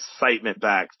and some excitement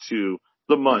back to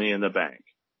the Money in the Bank.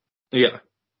 Yeah.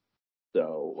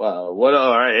 So, all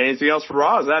right. Anything else for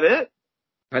Raw? Is that it?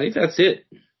 I think that's it.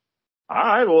 All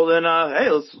right. Well, then, hey,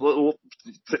 we'll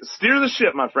steer the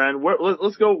ship, my friend.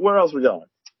 Let's go. Where else are we going?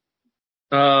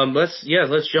 Let's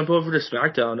jump over to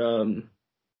SmackDown.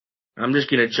 I'm just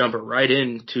going to jump right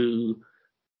into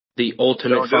the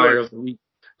ultimate fire of the week.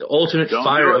 The ultimate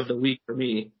fire of the week for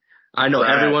me. I know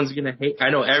everyone's gonna hate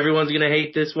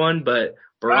this one, but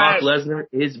Brock Lesnar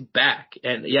is back,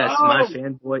 and yes, my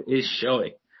fanboy is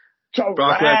showing.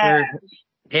 Brock Lesnar,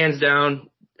 hands down,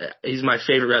 he's my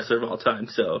favorite wrestler of all time.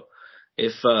 So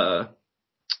if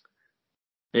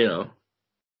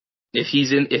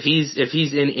he's in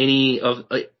any of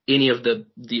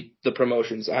the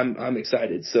promotions, I'm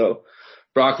excited. So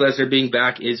Brock Lesnar being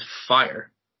back is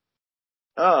fire.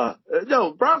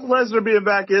 No, Brock Lesnar being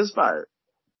back is fire.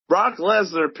 Brock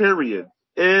Lesnar, period,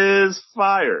 is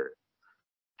fire.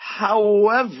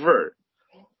 However,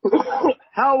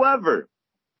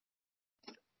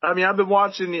 I've been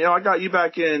watching, I got you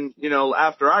back in,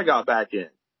 after I got back in.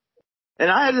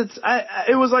 And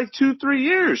it was like 2-3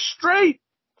 years straight.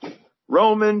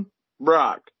 Roman,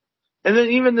 Brock. And then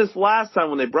even this last time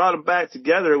when they brought them back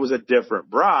together, it was a different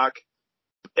Brock.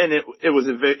 And it was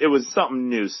something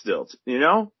new still,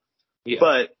 Yeah.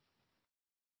 But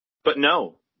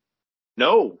no.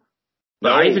 No.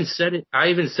 But I even said it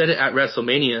at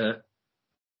WrestleMania.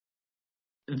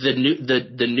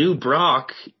 The new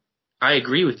Brock, I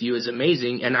agree with you, is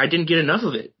amazing, and I didn't get enough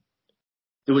of it.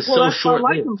 It was so short-lived. I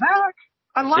like him back.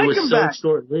 I like him back. It was so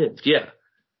short-lived. Yeah.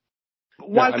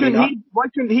 Why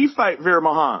couldn't he fight Veer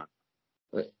Mahan?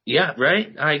 Yeah,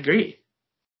 right. I agree.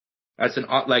 That's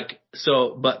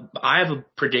but I have a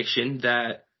prediction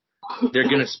that they're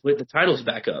gonna split the titles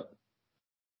back up,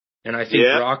 and I think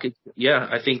Brock is. Yeah,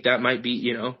 I think that might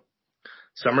be.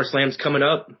 SummerSlam's coming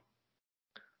up.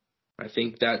 I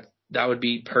think that would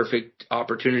be perfect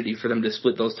opportunity for them to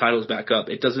split those titles back up.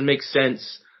 It doesn't make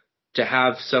sense to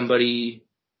have somebody,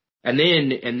 and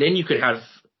then you could have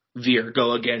Veer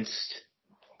go against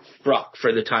Brock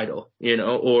for the title,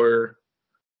 or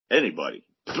anybody,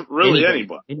 really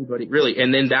anybody, really,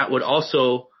 and then that would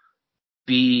also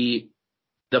be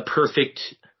the perfect,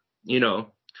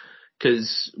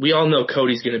 because we all know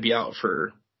Cody's going to be out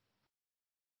for.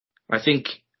 I think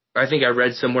I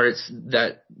read somewhere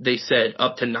that they said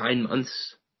up to 9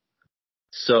 months.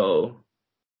 So,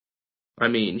 I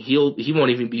mean, he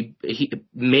won't even be,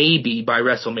 maybe by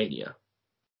WrestleMania,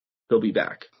 he'll be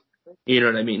back. You know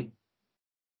what I mean?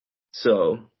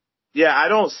 So. Yeah, I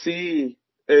don't see,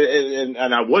 and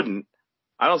I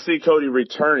don't see Cody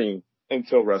returning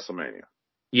until WrestleMania.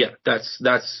 Yeah, that's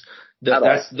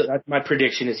my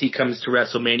prediction is he comes to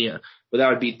WrestleMania. But that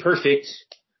would be perfect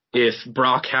if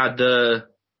Brock had the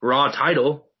Raw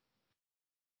title,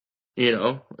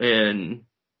 and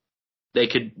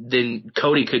then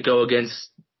Cody could go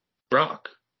against Brock,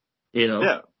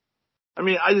 Yeah. I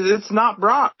mean, it's not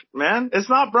Brock, man. It's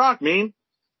not Brock,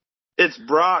 It's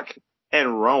Brock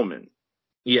and Roman.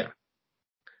 Yeah.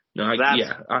 No,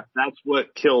 that's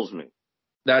what kills me.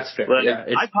 That's fair. But yeah.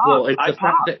 I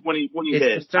popped when he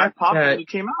hit. I popped when he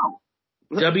came out.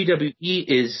 WWE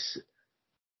is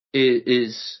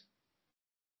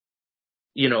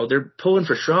they're pulling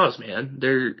for straws, man.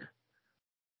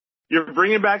 You're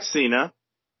bringing back Cena.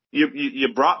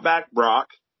 You brought back Brock.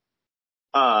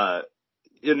 And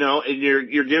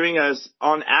you're giving us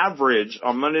on average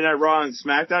on Monday Night Raw and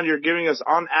SmackDown, you're giving us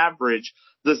on average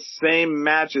the same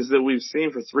matches that we've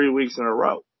seen for 3 weeks in a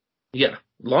row. Yeah,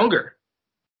 longer.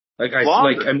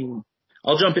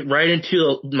 I'll jump it right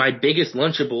into my biggest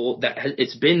Lunchable.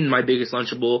 It's been my biggest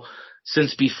Lunchable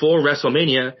since before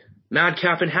WrestleMania.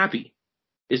 Madcap and Happy.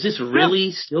 Is this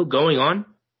really still going on?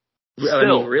 Still. I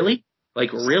mean, really?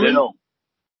 Really? Still.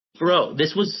 Bro,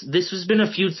 this has been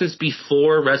a feud since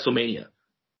before WrestleMania.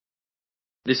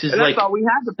 I thought we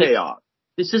had the payoff.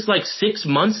 This is 6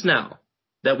 months now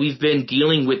that we've been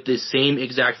dealing with this same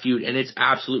exact feud, and it's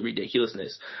absolute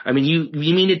ridiculousness. I mean, you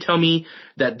mean to tell me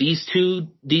that these two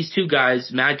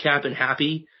guys, Madcap and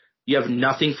Happy, you have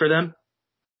nothing for them?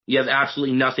 You have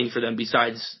absolutely nothing for them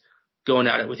besides going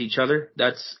at it with each other?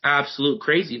 That's absolute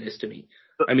craziness to me.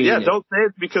 I mean, don't say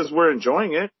it's because we're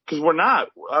enjoying it, because we're not.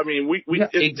 I mean,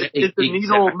 it's the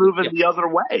needle moving the other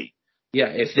way. Yeah,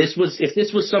 if this was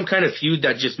some kind of feud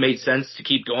that just made sense to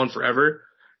keep going forever,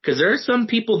 because there are some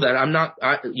people that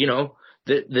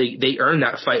they earn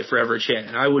that fight forever chant,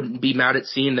 and I wouldn't be mad at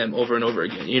seeing them over and over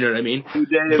again. You know what I mean?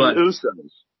 But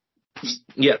Usos.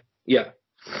 Yeah.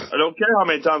 I don't care how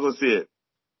many times I see it.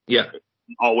 Yeah. It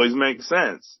always makes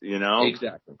sense,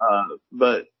 Exactly.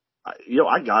 But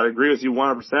I gotta agree with you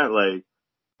 100%.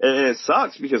 And it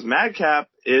sucks because Madcap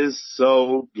is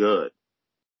so good.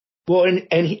 Well,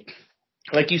 and he,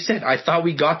 like you said, I thought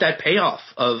we got that payoff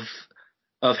of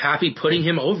Happy putting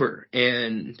him over,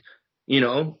 and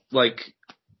where's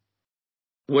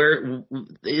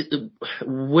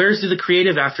the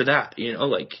creative after that?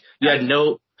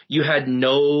 You had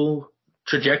no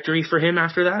trajectory for him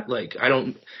after that.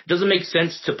 It doesn't make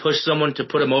sense to push someone to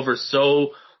put him over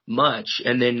so much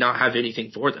and then not have anything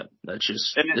for them. That's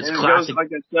just it's classic. Like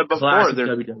I said before,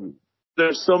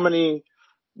 there's so many.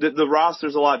 The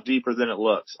roster's a lot deeper than it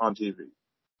looks on TV.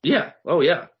 Yeah. Oh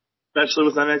yeah. Especially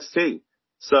with NXT.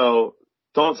 So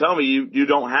don't tell me you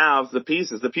don't have the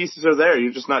pieces. The pieces are there.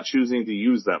 You're just not choosing to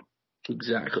use them.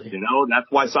 Exactly. That's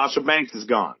why Sasha Banks is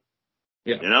gone.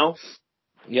 Yeah.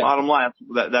 Yeah. Bottom line,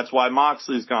 that's why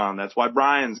Moxley's gone. That's why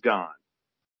Bryan's gone.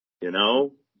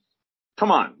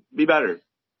 Come on, be better.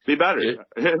 Be better.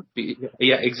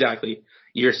 Yeah, exactly.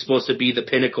 You're supposed to be the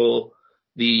pinnacle,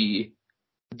 the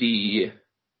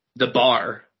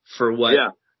bar for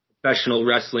what professional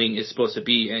wrestling is supposed to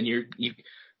be, and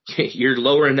you're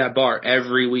lowering that bar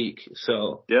every week.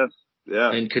 So yes,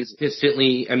 yeah, and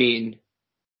consistently, I mean,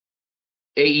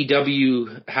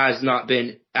 AEW has not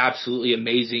been absolutely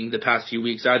amazing the past few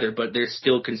weeks either, but they're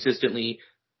still consistently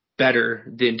better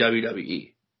than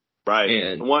WWE. Right,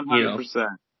 and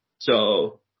 100%.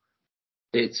 So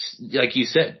it's like you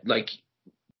said, like,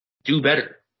 do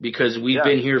better, because we've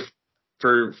been here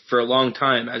for a long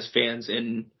time as fans,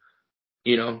 and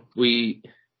we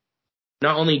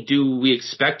not only do we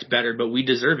expect better, but we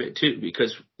deserve it too,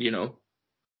 because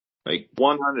like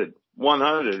 100,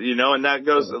 and that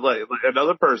goes like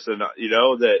another person,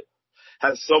 that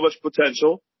has so much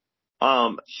potential.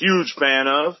 Huge fan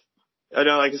of. I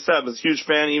know, like I said, I was a huge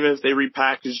fan. Even if they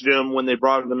repackaged him when they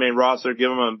brought him to the main roster, give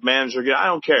him a manager, I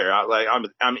don't care.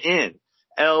 I'm in.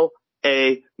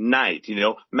 L.A. Knight,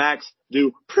 Max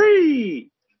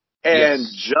Dupree, and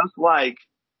just like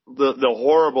the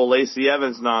horrible Lacey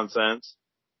Evans nonsense,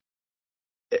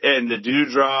 and the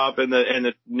Dewdrop and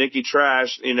the Nikki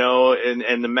Trash, and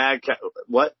the Mad Cat.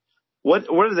 What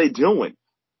are they doing?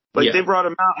 Like, they brought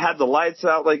him out, had the lights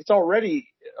out. Like, it's already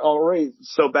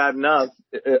so bad enough.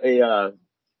 A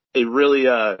really,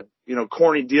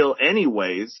 corny deal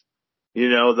anyways.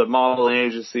 The modeling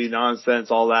agency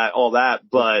nonsense, all that.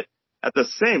 But at the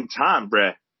same time,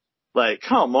 bruh, like,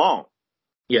 come on.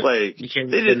 Yeah. Like,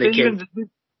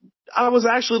 I was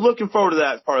actually looking forward to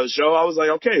that part of the show. I was like,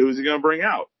 okay, who's he going to bring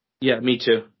out? Yeah, me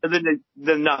too. And then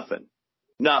nothing.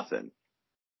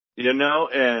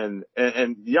 And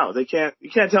they can't, you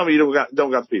can't tell me you don't got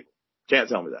the people. Can't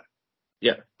tell me that.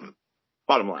 Yeah.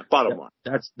 Bottom line.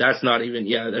 That's not even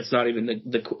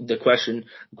the question.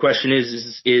 The question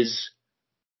is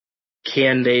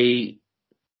can they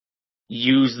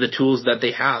use the tools that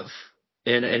they have?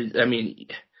 And I mean,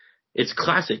 it's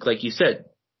classic, like you said,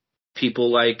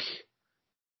 people like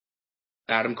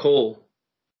Adam Cole,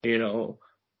 Kyle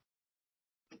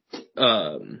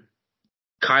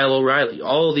O'Reilly,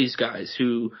 all these guys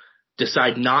who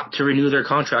decide not to renew their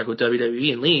contract with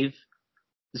WWE and leave,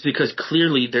 is because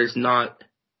clearly there's not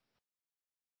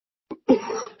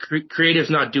creative's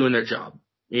not doing their job.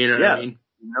 You know what I mean?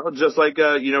 Just like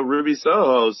Ruby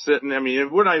Soho sitting. I mean,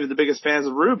 we're not even the biggest fans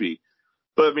of Ruby,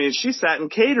 but I mean, she sat in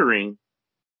catering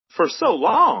for so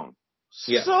long,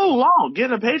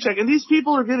 getting a paycheck, and these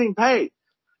people are getting paid.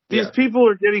 These people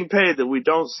are getting paid that we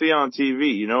don't see on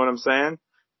TV. You know what I'm saying?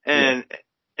 And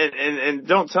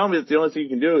don't tell me that the only thing you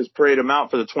can do is parade them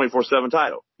out for the 24/7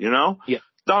 title.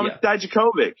 Dominic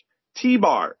Dijakovic,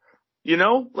 T-Bar.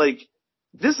 Like,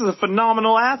 this is a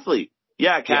phenomenal athlete.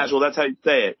 Yeah, casual. That's how you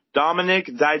say it. Dominic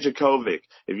Dijakovic.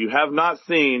 If you have not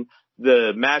seen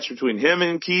the match between him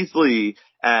and Keith Lee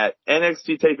at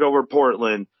NXT TakeOver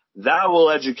Portland, that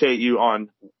will educate you on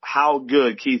how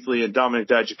good Keith Lee and Dominic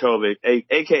Dijakovic,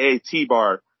 aka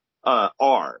T-Bar,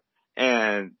 are.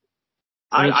 And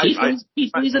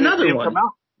Keith Lee's another one.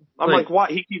 I'm like, why?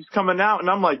 He keeps coming out, and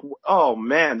I'm like, oh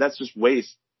man, that's just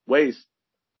waste. And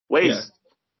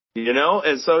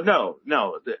so no,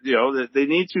 they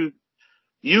need to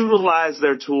utilize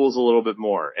their tools a little bit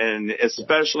more, and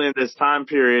especially in this time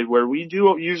period where we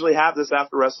do usually have this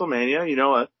after WrestleMania,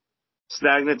 a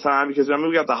stagnant time, because I mean,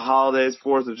 we got the holidays,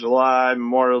 4th of July,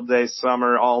 Memorial Day,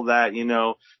 summer, all that,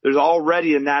 there's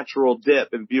already a natural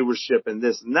dip in viewership and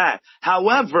this and that.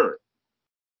 However,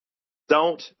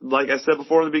 like I said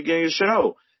before in the beginning of the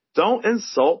show, don't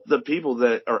insult the people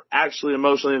that are actually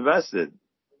emotionally invested,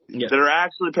 that are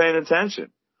actually paying attention,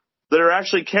 that are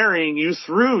actually carrying you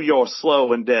through your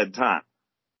slow and dead time.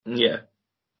 Yeah.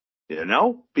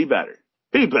 Be better.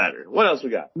 Be better. What else we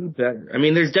got? Be better. I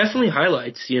mean, there's definitely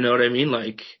highlights, you know what I mean?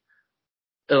 Like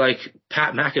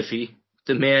Pat McAfee.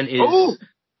 The man is,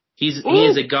 he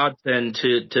is a godsend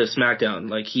to SmackDown.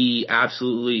 Like, he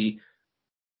absolutely,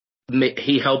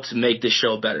 he helps make the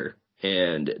show better.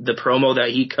 And the promo that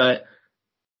he cut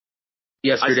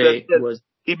yesterday was,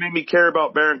 he made me care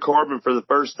about Baron Corbin for the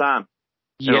first time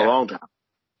in a long time.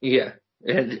 Yeah.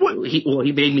 And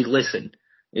he made me listen.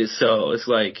 So it's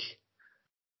like,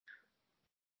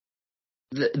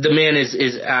 the man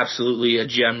is absolutely a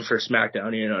gem for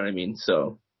SmackDown, you know what I mean?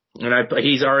 So, and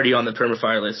he's already on the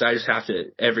permafire list. I just have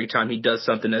to, every time he does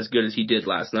something as good as he did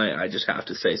last night, I just have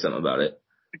to say something about it.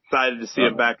 Excited to see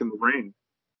him back in the ring.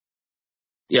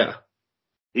 Yeah.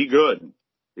 He good.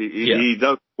 He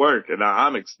does work, and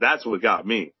that's what got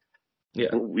me.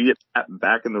 Yeah. We get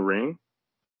back in the ring.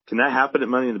 Can that happen at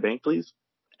Money in the Bank, please?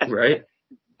 Right.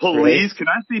 Please, Can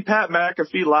I see Pat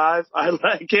McAfee live? I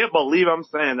can't believe I'm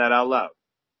saying that out loud.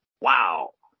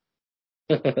 Wow.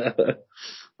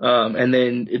 And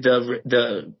then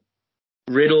the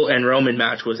Riddle and Roman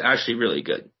match was actually really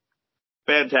good.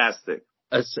 Fantastic.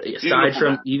 Aside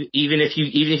from even if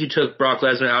you took Brock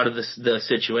Lesnar out of the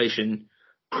situation,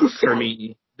 for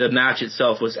me, the match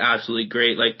itself was absolutely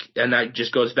great. Like, and that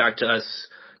just goes back to us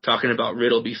talking about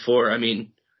Riddle before. I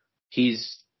mean,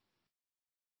 he's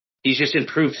just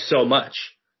improved so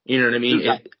much. You know what I mean?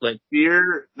 Dude,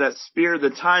 that spear,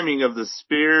 the timing of the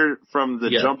spear from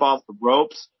the jump off the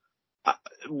ropes.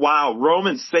 Wow,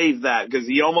 Roman saved that because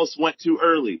he almost went too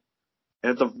early.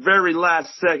 And at the very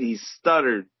last second, he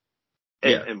stuttered.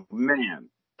 And man,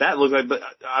 that looked like, but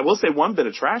I will say one bit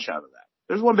of trash out of that.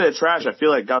 There's one bit of trash I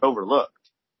feel like got overlooked.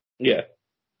 Yeah.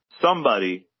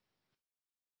 Somebody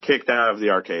kicked out of the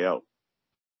RKO.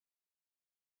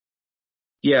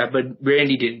 Yeah, but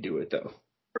Randy didn't do it though.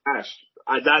 Trash.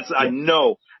 I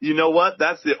know. You know what?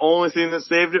 That's the only thing that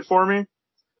saved it for me.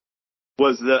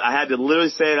 Was that I had to literally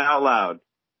say it out loud.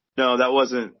 No, that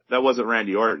wasn't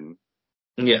Randy Orton.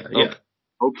 Yeah.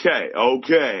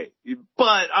 Okay.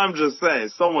 But I'm just saying,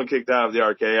 someone kicked out of the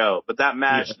RKO. But that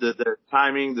match, the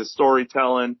timing, the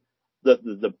storytelling,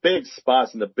 the big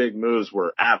spots and the big moves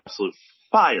were absolute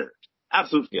fire.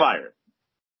 Absolute fire.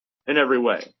 In every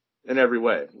way.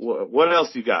 What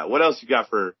else you got? What else you got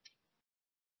for?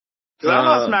 Because I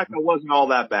thought SmackDown wasn't all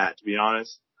that bad, to be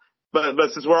honest. But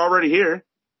since we're already here,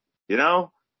 we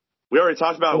already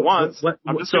talked about it once.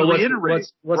 I'm just going to reiterate.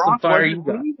 What's the fire you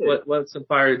got? What's the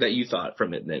fire that you thought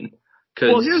from it then?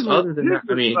 Because here's what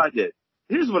I did.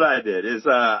 Here's what I did is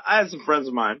I had some friends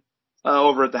of mine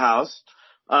over at the house.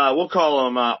 We'll call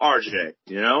them RJ,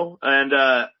 and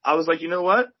I was like, you know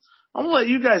what? I'm gonna let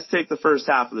you guys take the first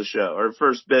half of the show or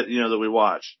first bit, that we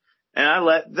watch, and I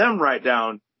let them write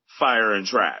down fire and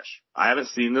trash. I haven't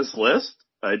seen this list.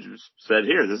 I just said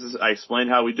here, I explained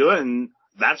how we do it, and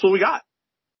that's what we got.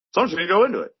 So I'm just going to go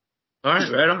into it. All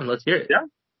right, right on. Let's hear it. Yeah.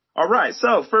 All right.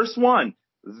 So first one,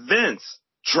 Vince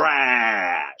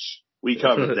trash. We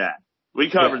covered that. We'll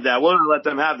not let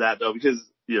them have that though, because,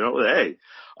 hey,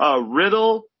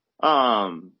 Riddle,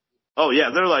 they're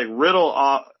like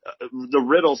Riddle, the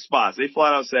Riddle spots. They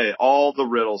flat out say all the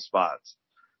Riddle spots.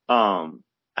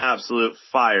 Absolute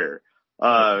fire.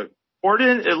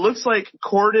 Corden, it looks like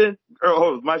Corden,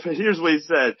 here's what he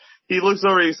said. He looks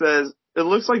over, he says, it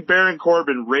looks like Baron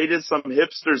Corbin raided some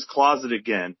hipster's closet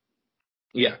again.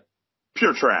 Yeah.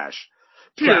 Pure trash.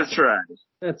 Trash.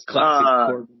 That's classic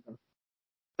Corbin.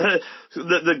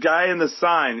 The guy in the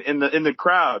sign in the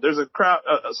crowd. There's a crowd,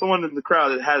 someone in the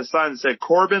crowd that had a sign that said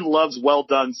Corbin loves well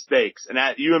done steaks, and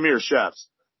you and me are chefs.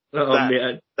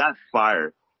 Man, that's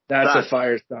fire. That's a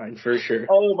fire sign for sure.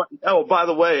 By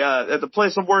the way, at the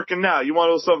place I'm working now, you want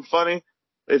to know something funny?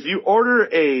 If you order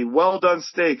a well-done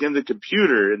steak in the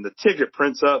computer and the ticket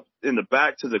prints up in the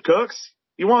back to the cooks,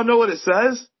 you want to know what it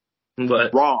says?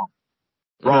 What? Wrong.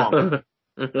 That's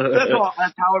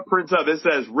how it prints up. It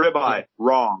says ribeye.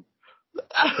 Wrong.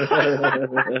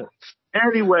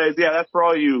 Anyways, that's for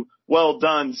all you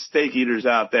well-done steak eaters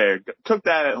out there. Cook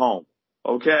that at home,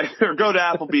 okay? Or go to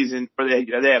Applebee's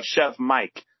where they have Chef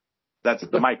Mike. That's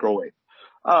the microwave.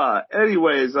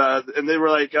 Anyways, and they were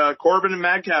like, Corbin and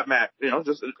Madcap Mac,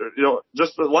 just a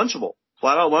Lunchable,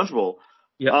 flat out Lunchable.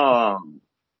 Yeah.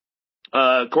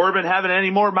 Corbin having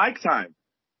any more mic time.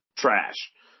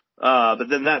 Trash. But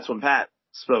then that's when Pat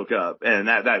spoke up, and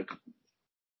that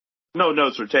no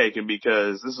notes were taken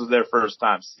because this was their first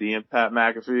time seeing Pat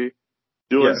McAfee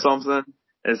doing something.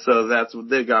 And so that's what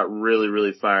they got really,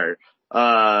 really fired.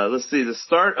 Let's see. The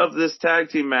start of this tag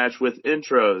team match with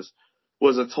intros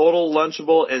was a total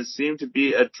Lunchable and seemed to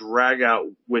be a drag out,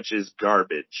 which is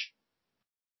garbage.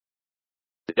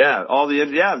 Yeah,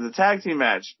 the tag team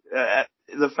match.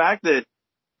 The fact that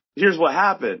here's what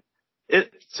happened.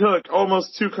 It took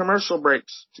almost 2 commercial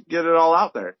breaks to get it all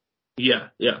out there. Yeah.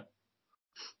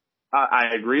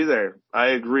 I agree there.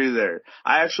 I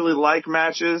actually like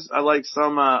matches. I like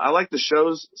the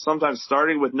shows sometimes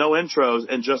starting with no intros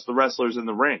and just the wrestlers in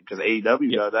the ring because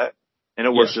AEW does that and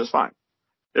it works just fine.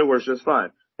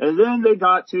 And then they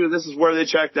got to, this is where they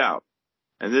checked out.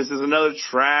 And this is another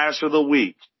trash of the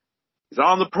week. He's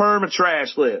on the perma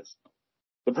trash list.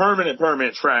 The permanent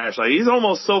trash. Like, he's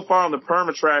almost so far on the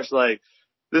perma trash, like,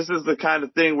 this is the kind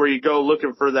of thing where you go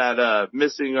looking for that,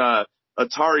 missing,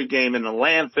 Atari game in a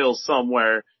landfill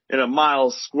somewhere in a mile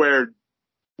squared.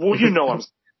 Well, you know what I'm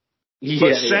saying.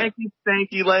 But Shanky,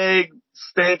 stanky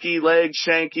leg,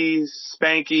 Shanky,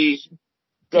 spanky.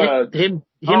 Him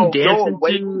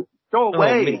dancing Go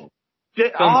away.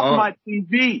 Get off my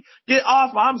TV. Get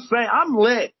off. I'm saying, I'm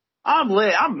lit. I'm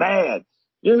mad.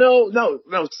 No,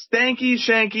 stanky,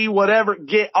 Shanky, whatever.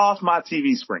 Get off my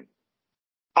TV screen.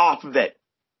 Off of it.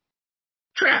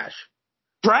 Trash.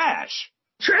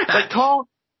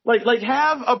 Like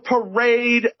have a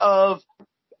parade of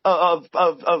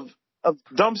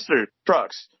dumpster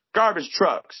trucks, garbage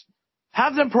trucks.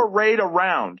 Have them parade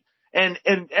around. And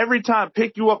every time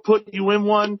pick you up, put you in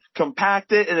one,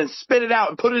 compact it, and then spit it out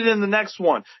and put it in the next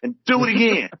one and do it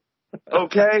again.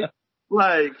 Okay?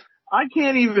 Like, I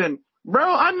can't even,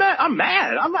 bro. I'm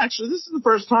mad. This is the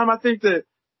first time I think that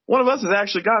one of us has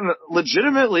actually gotten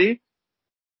legitimately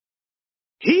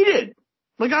heated.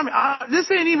 Like,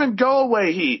 this ain't even go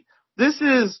away heat. This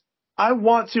is, I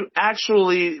want to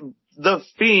actually, the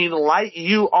Fiend, light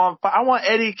you on fire. I want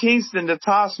Eddie Kingston to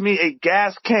toss me a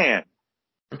gas can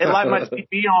and light my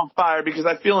TV on fire because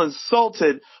I feel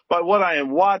insulted by what I am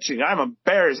watching. I'm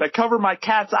embarrassed. I cover my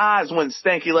cat's eyes when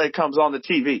Stanky Leg comes on the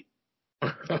TV.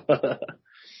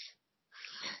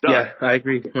 Yeah, I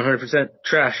agree. 100%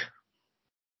 trash.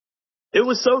 It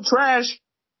was so trash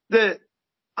that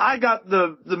I got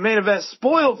the main event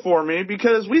spoiled for me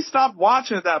because we stopped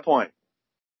watching at that point.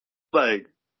 Like,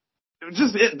 it was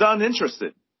just done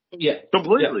interested. Yeah.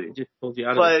 Completely. Yeah, just pulled you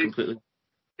out of it completely.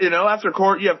 You know, after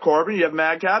you have Corbin, you have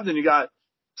Madcap, then you got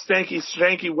Stanky,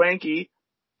 Wanky.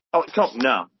 Oh,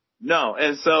 no.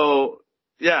 And so,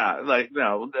 yeah, like,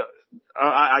 no,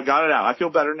 I got it out. I feel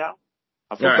better now.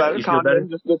 I feel better. Kanye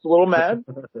just gets a little mad.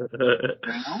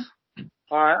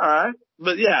 All right.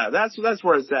 But yeah, that's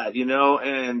where it's at, you know,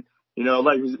 and, you know,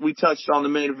 like we touched on the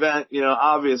main event, you know,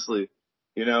 obviously,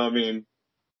 you know, I mean,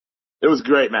 it was a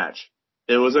great match.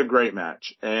 It was a great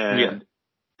match. And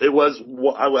it was,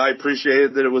 I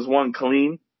appreciated that it was one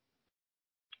clean.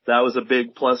 That was a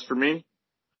big plus for me.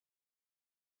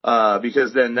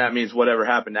 Because then that means whatever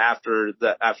happened after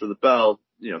the bell,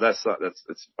 you know, that's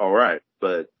all right.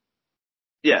 But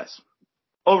yes,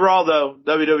 overall though,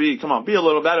 WWE, come on, be a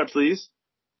little better, please.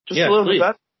 Just a little bit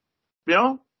better. You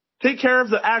know, take care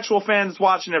of the actual fans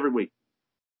watching every week.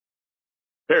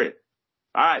 Period.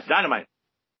 All right, Dynamite.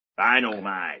 I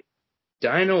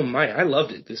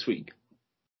loved it this week.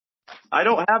 I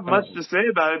don't have much to say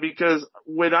about it because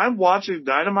when I'm watching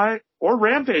Dynamite or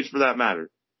Rampage for that matter,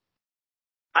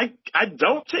 I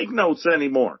don't take notes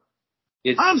anymore.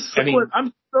 I'm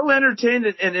so entertained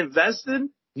and invested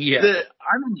that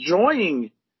I'm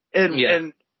enjoying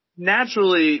and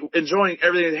naturally enjoying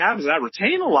everything that happens. I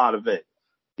retain a lot of it,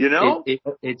 you know?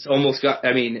 It's almost got,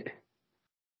 I mean,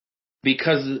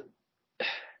 because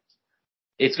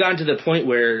it's gotten to the point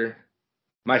where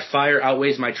my fire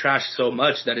outweighs my trash so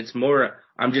much that it's more,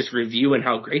 I'm just reviewing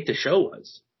how great the show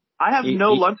was. I have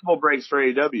no lunchable breaks for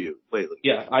AEW lately.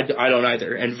 Yeah, I don't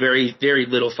either. And very, very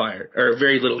little fire, or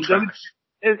very little trash.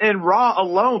 And Raw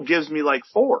alone gives me like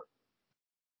 4.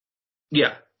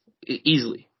 Yeah,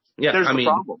 easily. Yeah,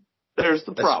 There's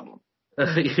the problem.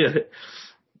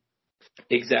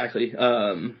 Exactly.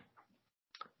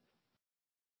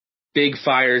 Big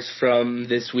fires from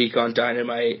this week on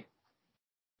Dynamite.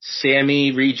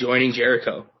 Sammy rejoining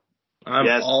Jericho. I'm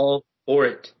all for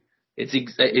it.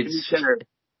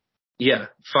 Yeah,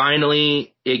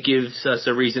 finally it gives us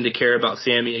a reason to care about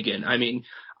Sammy again. I mean,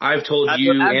 I've told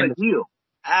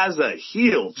as a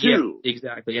heel too. Yeah,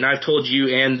 exactly. And I've told you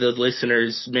and the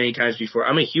listeners many times before,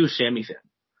 I'm a huge Sammy fan.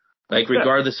 Like,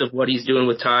 regardless of what he's doing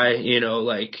with Ty, you know,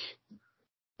 like,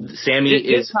 Sammy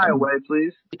get Ty away,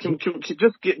 please. Can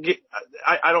just get.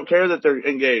 I don't care that they're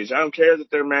engaged. I don't care that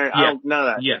they're married. Yeah. None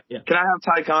of that. Yeah. Can I have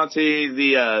Ty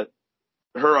Conti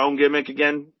her own gimmick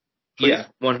again? Please? Yeah,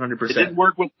 100%. It didn't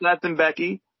work with Seth and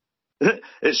Becky.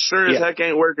 It sure as heck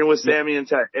ain't working with Sammy and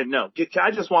Ty. And no,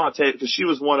 I just want to take, because she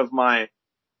was one of my,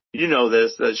 you know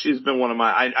this, that she's been one of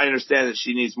my, I understand that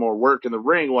she needs more work in the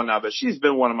ring and whatnot, but she's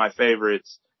been one of my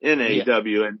favorites in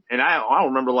AEW. And I don't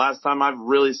remember last time I've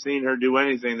really seen her do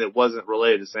anything that wasn't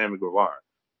related to Sammy Guevara.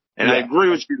 And I agree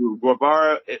with you,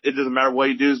 Guevara, it doesn't matter what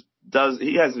he does,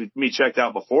 he has me checked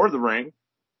out before the ring,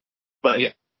 but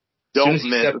don't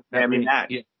miss Sammy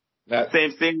match.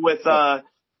 Same thing with,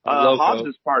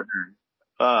 Hobbs' partner.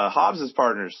 Hobbs'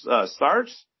 partners,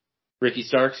 Starks? Ricky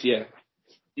Starks, yeah.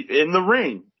 In the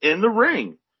ring.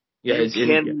 Yeah, you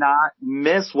cannot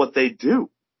miss what they do.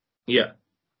 Yeah.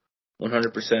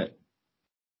 100%.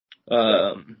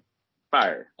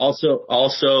 Fire. Also,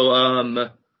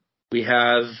 we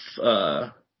have,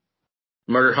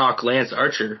 Murder Hawk Lance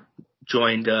Archer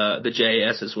joined, the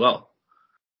JAS as well.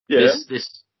 Yeah.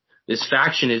 This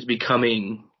faction is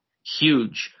becoming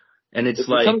huge. And it's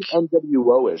like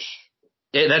NWO-ish.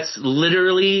 That's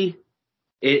literally,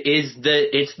 it's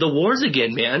the wars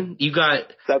again, man. You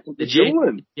got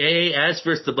the JAS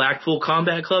versus the Blackpool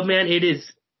Combat Club, man.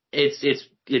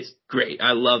 It's great.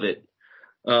 I love it.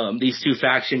 These two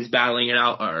factions battling it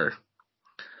out are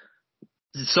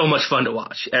so much fun to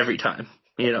watch every time,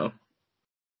 you know.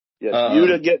 Yes,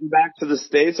 Yuta getting back to the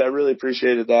States, I really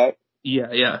appreciated that.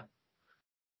 Yeah.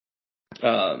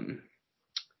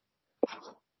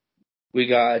 We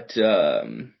got,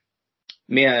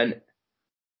 man,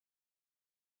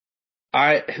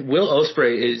 Will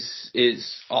Ospreay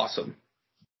is awesome.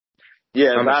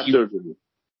 Yeah,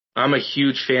 I'm a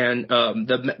huge fan.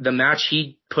 The match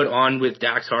he put on with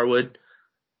Dax Harwood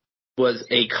was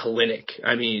a clinic.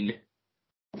 I mean,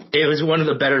 it was one of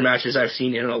the better matches I've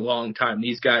seen in a long time.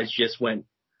 These guys just went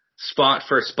spot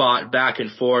for spot, back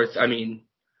and forth. I mean,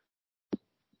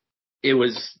 it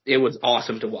was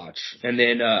awesome to watch. And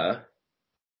then,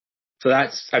 so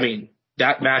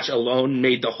that match alone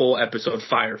made the whole episode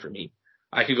fire for me.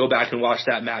 I could go back and watch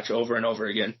that match over and over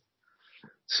again.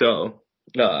 So,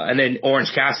 and then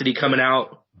Orange Cassidy coming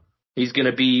out. He's going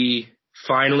to be,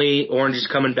 finally, Orange is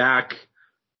coming back.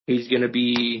 He's going to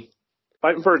be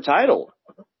fighting for a title.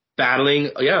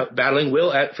 Battling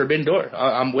Will at Forbidden Door.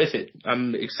 I'm with it.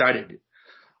 I'm excited.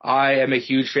 I am a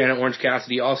huge fan of Orange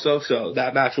Cassidy also, so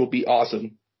that match will be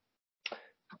awesome.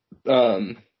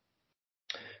 Then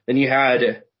you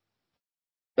had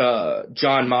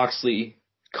John Moxley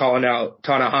calling out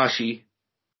Tanahashi,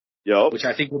 which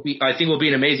I think will be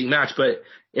an amazing match. But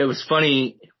it was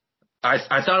funny. I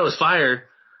thought it was fire,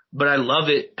 but I love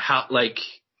it how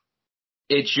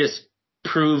it just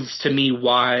proves to me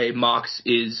why Mox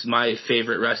is my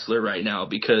favorite wrestler right now,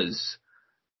 because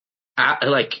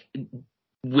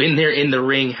when they're in the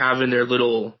ring having their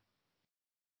little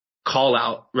call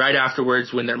out right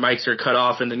afterwards when their mics are cut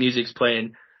off and the music's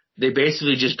playing, they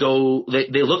basically just go,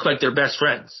 they look like they're best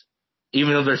friends,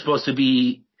 even though they're supposed to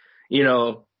be,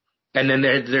 and then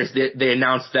they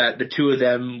announce that the two of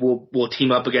them will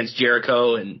team up against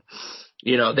Jericho, and,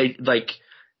 they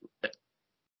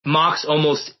Mox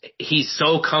he's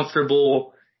so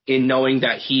comfortable in knowing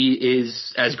that he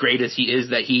is as great as he is,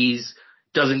 that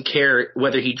doesn't care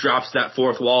whether he drops that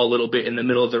fourth wall a little bit in the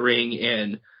middle of the ring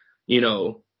and,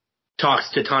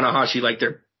 talks to Tanahashi like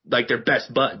they're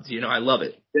best buds. I love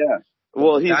it. Yeah.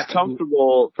 Well, he's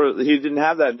comfortable he didn't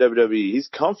have that in WWE. He's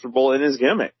comfortable in his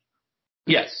gimmick.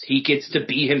 Yes, he gets to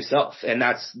be himself, and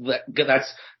that's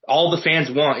all the fans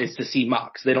want, is to see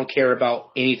Mox. They don't care about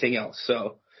anything else.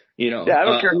 So, Yeah, I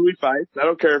don't care who he fights. I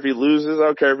don't care if he loses. I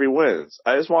don't care if he wins.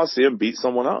 I just want to see him beat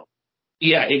someone up.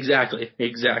 Yeah, exactly.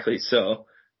 So,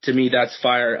 to me, that's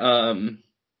fire.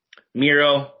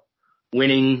 Miro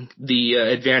winning the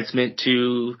advancement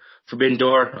to Forbidden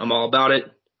Door. I'm all about it.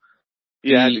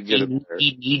 Yeah, he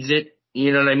needs it.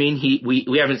 You know what I mean?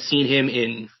 We haven't seen him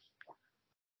in.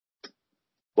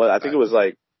 Well, I think it was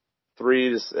like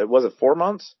 4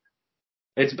 months?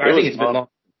 I think it's been long.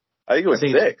 I think it was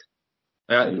 6.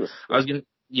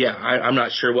 I'm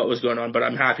not sure what was going on, but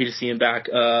I'm happy to see him back.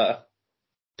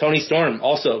 Tony Storm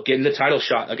also getting the title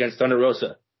shot against Thunder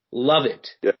Rosa. Love it.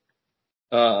 Yeah.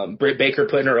 Britt Baker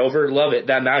putting her over. Love it.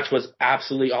 That match was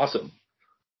absolutely awesome.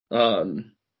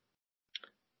 One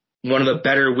of the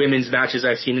better women's matches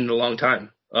I've seen in a long time.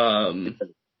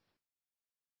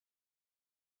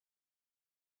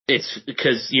 It's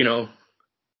because,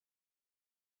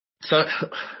 so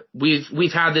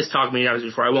we've had this talk many times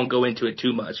before. I won't go into it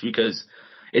too much because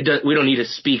we don't need to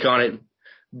speak on it,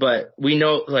 but we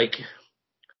know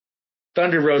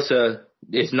Thunder Rosa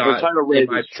is not. Her title reign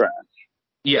is trash.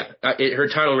 Yeah, her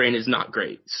title reign is not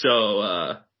great.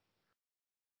 So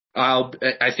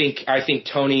I think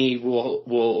Tony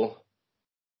will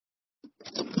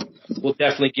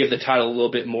definitely give the title a little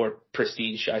bit more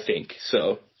prestige. I think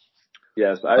so.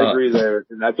 Yes, I agree there,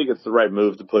 and I think it's the right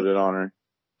move to put it on her.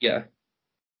 Yeah.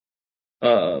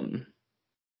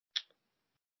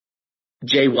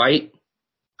 Jay White,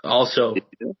 also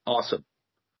awesome.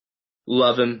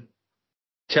 Love him.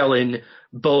 Telling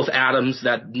both Adams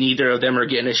that neither of them are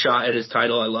getting a shot at his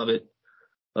title. I love it.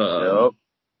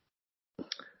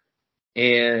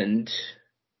 And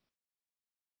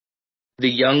the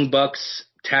Young Bucks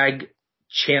tag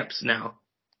champs now.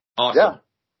 Awesome. Yeah.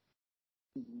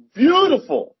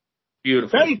 Beautiful.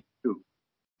 Thank you.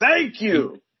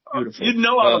 Beautiful. I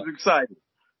was excited.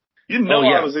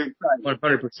 I was excited.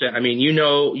 100%. I mean, you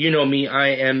know me. I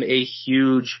am a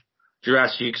huge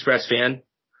Jurassic Express fan,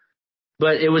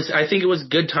 but I think it was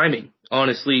good timing.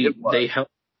 Honestly,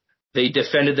 they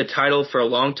defended the title for a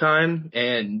long time,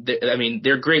 and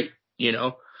they're great,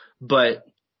 but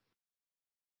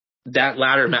that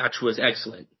ladder match was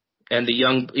excellent. And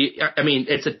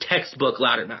it's a textbook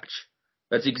ladder match.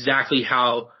 That's exactly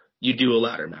how you do a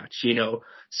ladder match,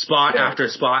 spot after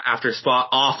spot after spot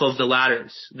off of the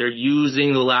ladders. They're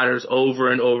using the ladders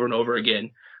over and over and over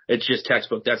again. It's just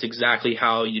textbook. That's exactly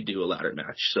how you do a ladder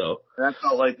match. So I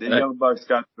felt like the Young Bucks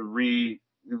got to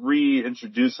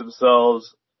reintroduce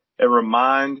themselves and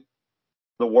remind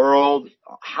the world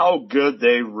how good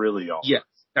they really are. Yes.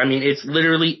 It's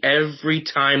literally every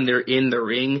time they're in the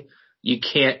ring, it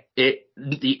can't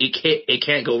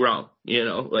go wrong,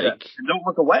 Don't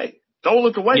look away. Don't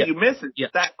look away. Yeah. You miss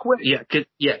it that quick. Yeah,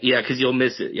 cause you'll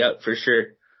miss it. Yeah, for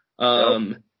sure.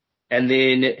 And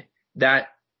then that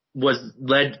was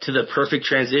led to the perfect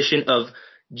transition of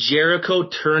Jericho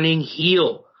turning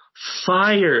heel.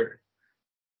 Fire.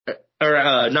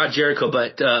 Or, not Jericho,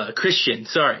 but, Christian,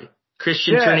 sorry.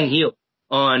 Christian turning heel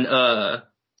on,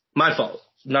 my fault.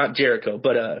 Not Jericho,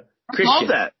 but, Christian.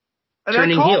 That.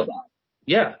 Turning heel. That.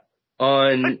 Yeah.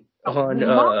 On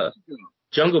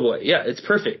Jungle Boy. Yeah, it's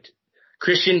perfect.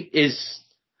 Christian is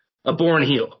a born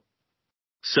heel.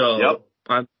 So,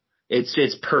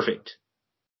 it's perfect.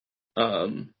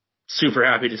 Super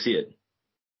happy to see it.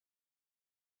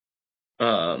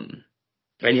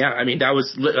 And yeah, I mean, that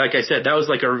was, like I said, that was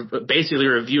like basically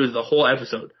a review of the whole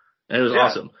episode. And it was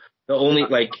awesome. The only,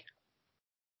 like,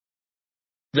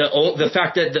 the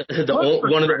fact that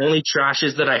one of the only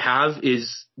trashes that I have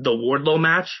is the Wardlow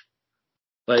match.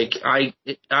 Like, I'm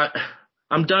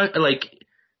done, like,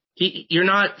 you're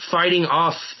not fighting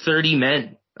off 30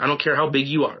 men. I don't care how big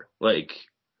you are. Like,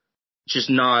 just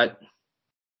not.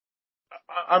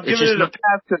 I'm giving it a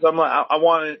pass because I'm like,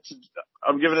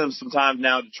 I'm giving him some time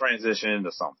now to transition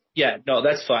into something. Yeah, no,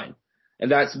 that's fine. And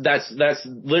that's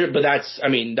literally, but I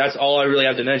mean, that's all I really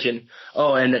have to mention.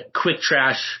 Oh, and quick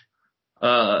trash,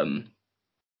 Ortiz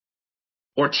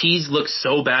looks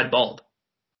so bad bald.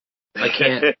 I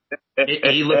can't,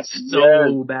 he looks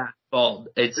so bad bald.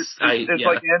 It's like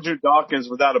Andrew Dawkins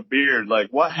without a beard. Like,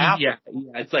 what happened? Yeah,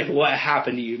 it's like, what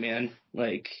happened to you, man?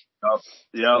 Like.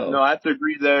 No, I have to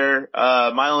agree there.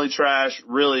 My only trash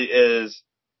really is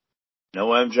no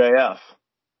MJF.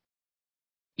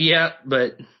 Yeah,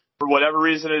 but for whatever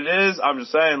reason it is, I'm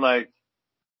just saying, like,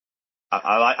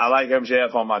 I like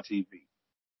MJF on my TV.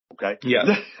 Okay. Yeah.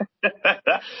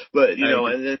 But you know,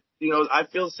 and then, you know, I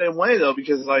feel the same way though,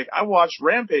 because like I watched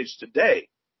Rampage today,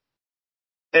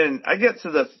 and I get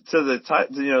to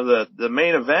the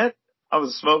main event. I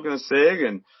was smoking a cig,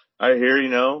 and I hear, you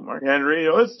know, Mark Henry, you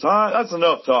know, it's time. That's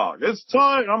enough talk. It's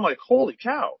time. I'm like, holy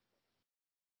cow.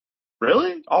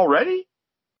 Really? Already?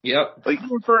 Yep. Like,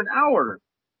 even for an hour.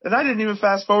 And I didn't even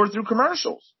fast forward through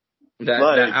commercials.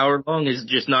 That hour long is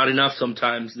just not enough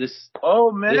sometimes.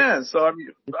 Oh man. So I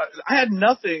mean, I had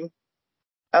nothing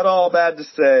at all bad to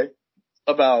say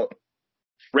about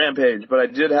Rampage, but I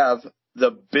did have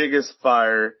the biggest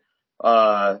fire,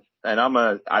 and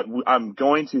I'm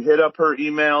going to hit up her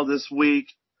email this week.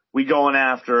 We going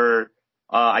after her.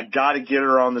 I got to get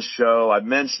her on the show. I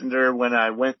mentioned her when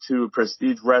I went to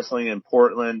Prestige Wrestling in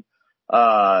Portland,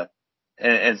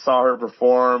 and saw her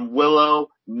perform. Willow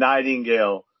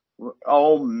Nightingale.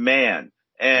 Oh man.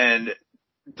 And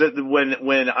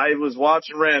when I was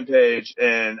watching Rampage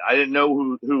and I didn't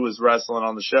know who was wrestling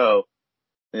on the show,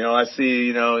 you know, I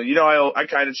see, I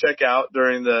kind of check out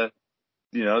during the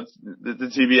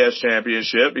TBS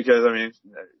championship because, I mean,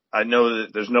 I know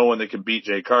that there's no one that can beat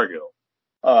Jay Cargill.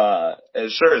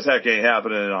 It sure as heck ain't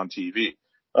happening on TV.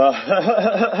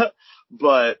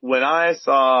 But when I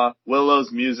saw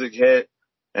Willow's music hit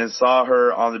and saw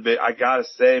her on the big, I gotta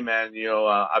say, man,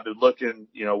 I've been looking,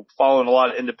 following a lot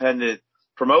of independent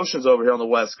promotions over here on the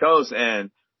West Coast,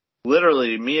 and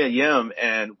literally Mia Yim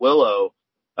and Willow,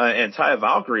 and Taya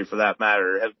Valkyrie for that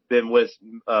matter, have been with,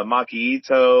 Maki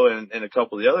Ito and a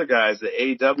couple of the other guys that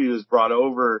AEW has brought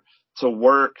over to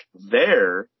work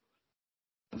there.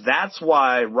 That's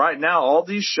why right now all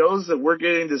these shows that we're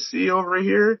getting to see over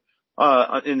here,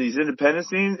 in these independent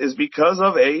scenes is because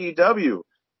of AEW.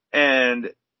 And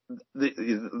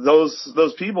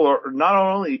those people are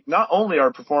not only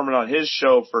are performing on his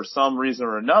show for some reason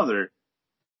or another,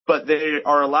 but they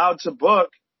are allowed to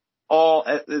book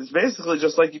it's basically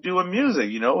just like you do in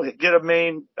music, get a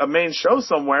main show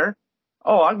somewhere.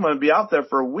 Oh, I'm going to be out there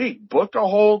for a week. Book a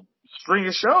whole string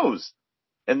of shows.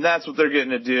 And that's what they're getting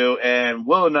to do. And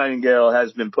Willow Nightingale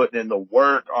has been putting in the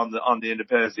work on the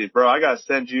independent scene. Bro, I got to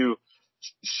send you,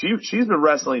 she's been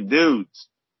wrestling dudes.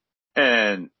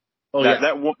 And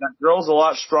that girl's a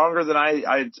lot stronger than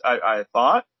I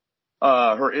thought.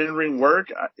 Her in-ring work,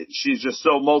 she's just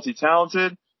so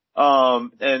multi-talented.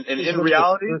 And in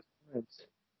reality,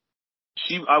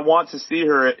 I want to see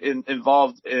her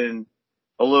involved in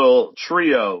a little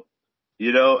trio,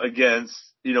 against,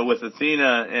 with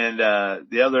Athena and,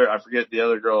 the other, I forget the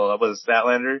other girl, was it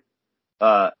Statlander?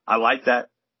 I like that.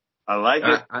 I like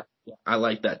it. I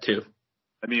like that too.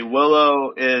 I mean,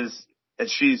 Willow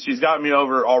she's got me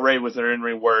over already with her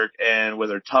in-ring work and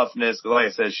with her toughness. Cause like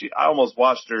I said, I almost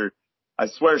watched her. I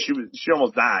swear she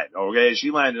almost died. Okay.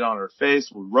 She landed on her face,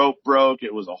 rope broke.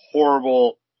 It was a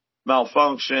horrible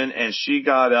malfunction, and she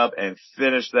got up and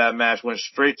finished that match, went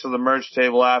straight to the merch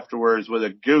table afterwards with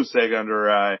a goose egg under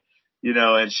her eye,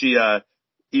 and she,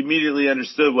 immediately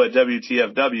understood what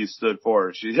WTFW stood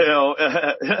for. She, Yeah.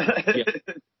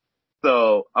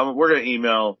 So we're going to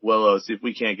email Willow, see if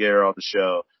we can't get her on the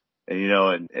show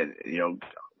and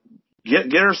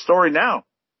get her story now,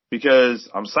 because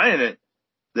I'm saying it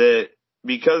that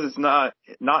because it's not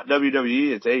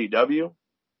WWE, it's AEW.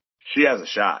 She has a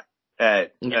shot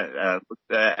at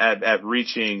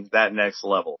reaching that next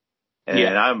level. And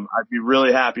I'd be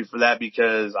really happy for that,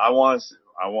 because I want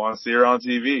to see her on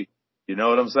TV. You know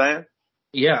what I'm saying?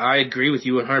 Yeah, I agree with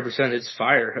you 100%. It's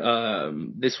fire.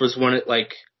 This was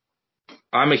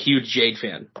I'm a huge Jade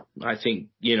fan. I think,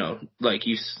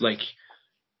 she's like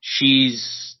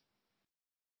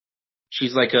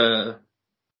a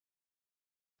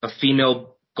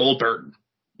female Goldberg,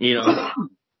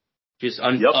 just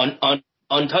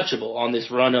untouchable on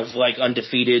this run of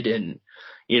undefeated, and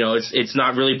it's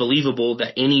not really believable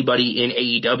that anybody in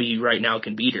AEW right now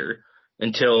can beat her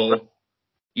until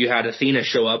you had Athena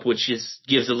show up, which just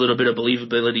gives a little bit of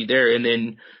believability there. And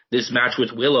then this match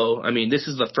with Willow, I mean, this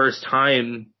is the first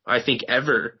time I think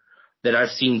ever that I've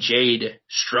seen Jade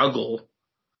struggle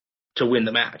to win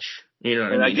the match. You know what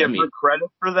I mean? And I give her credit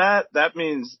for that. That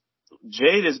means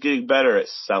Jade is getting better at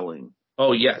selling.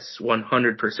 Oh yes,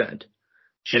 100%.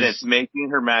 And it's making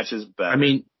her matches better. I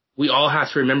mean, we all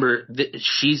have to remember that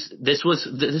this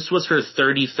was her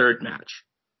 33rd match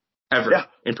ever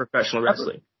in professional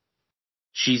wrestling.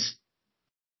 She's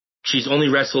only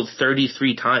wrestled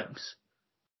 33 times.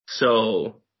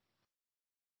 So,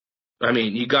 I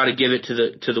mean, you got to give it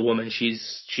to the woman.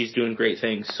 She's doing great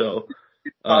things. So,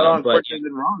 quicker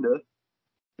than Ronda.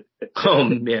 Oh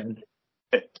man.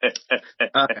 I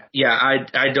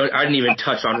didn't even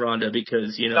touch on Ronda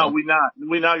because No, we're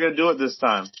not gonna do it this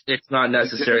time. It's not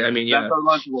necessary. I mean, that's our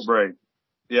lunchable break.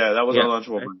 Yeah, that was our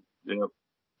lunchable break.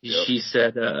 Yep. She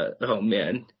said, "Oh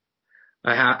man,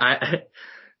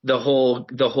 the whole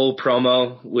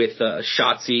promo with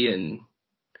Shotzi and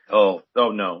no.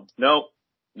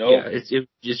 Yeah, it's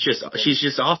just she's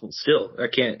just awful still. I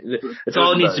can't. It's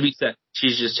all that needs to be said.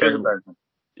 She's just terrible.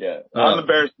 Yeah, I'm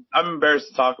embarrassed. I'm embarrassed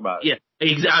to talk about it. Yeah,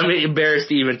 exactly. I'm embarrassed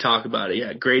to even talk about it.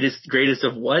 Yeah, greatest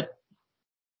of what?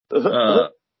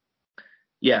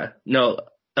 Yeah, no.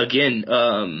 Again,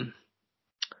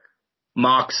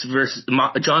 Mox versus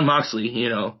John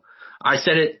Moxley. I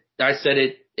said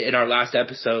it in our last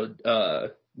episode.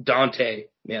 Dante,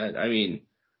 man. I mean,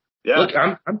 look,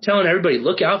 I'm telling everybody,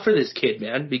 look out for this kid,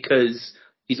 man, because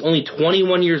he's only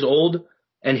 21 years old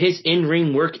and his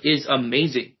in-ring work is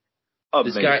amazing.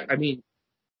 This guy, I mean,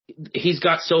 he's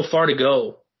got so far to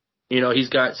go. He's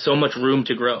got so much room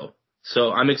to grow.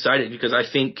 So I'm excited because I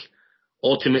think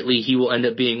ultimately he will end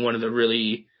up being one of the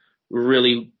really,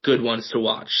 really good ones to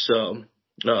watch. So,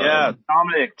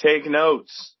 Dominic, take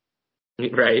notes.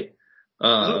 Right.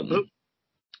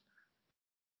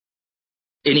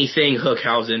 Anything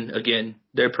Hookhausen, again,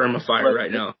 they're perma-fire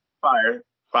right now.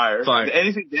 Fire.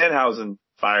 Anything Danhausen,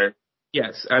 fire.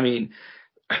 Yes, I mean,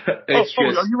 are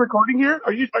you recording here?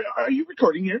 Are you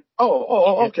recording here?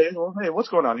 Oh, okay. Well, hey, what's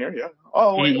going on here? Yeah.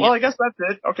 Oh, wait, well, I guess that's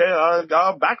it. Okay,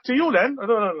 back to you then.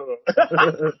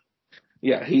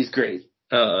 Yeah, he's great.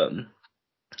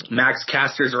 Max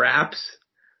Caster's raps.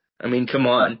 I mean, come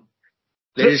on.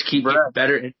 They just keep getting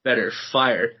better and better.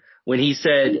 Fire. When he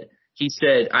said,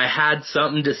 I had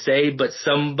something to say, but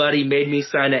somebody made me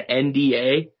sign an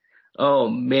NDA. Oh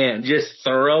man, just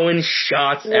throwing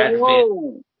shots at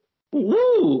Vince.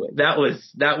 Woo! That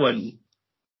one.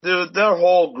 Dude, their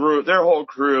whole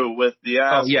crew with the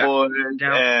ass boys and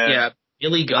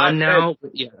Billy Gunn now.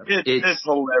 It's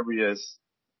hilarious.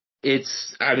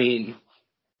 It's great.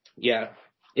 The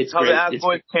ass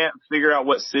boys can't figure out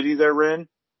what city they're in.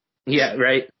 Yeah,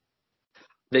 right.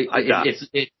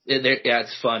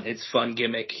 It's fun. It's fun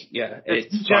gimmick. Yeah,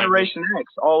 it's Generation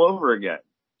X all over again.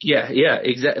 Yeah,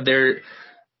 exactly.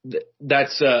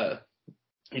 That's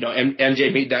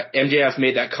MJF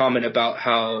made that comment about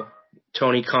how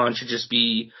Tony Khan should just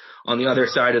be on the other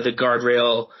side of the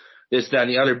guardrail, this, that, and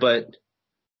the other. But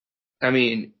I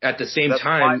mean, at the same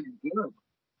time,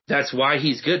 that's why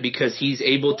he's good, because he's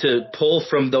able to pull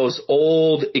from those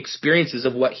old experiences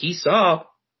of what he saw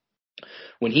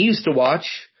when he used to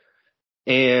watch,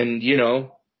 and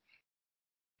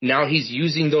now he's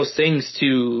using those things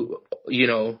to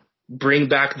bring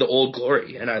back the old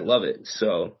glory, and I love it.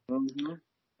 So.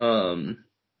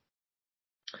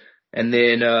 And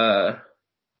then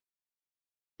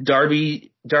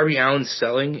Darby Allin's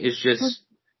selling is just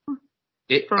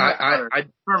it.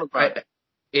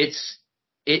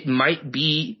 It might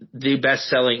be the best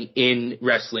selling in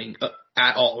wrestling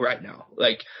at all right now.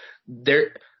 Like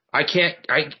I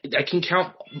can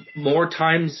count more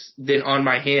times than on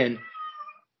my hand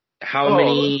how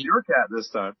many. That's your cat this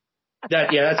time.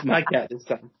 That's my cat this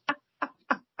time.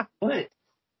 What?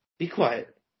 Be quiet.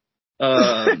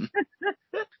 I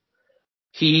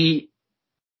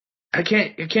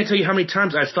can't tell you how many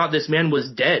times I thought this man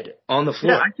was dead on the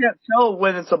floor. Yeah, I can't tell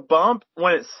when it's a bump,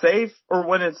 when it's safe, or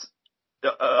when it's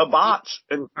a botch.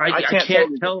 And I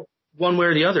can't tell one way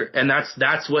or the other. And that's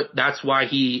why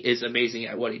he is amazing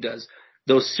at what he does.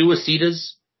 Those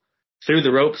suicidas through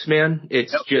the ropes, man.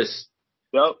 It's just.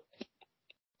 Yep.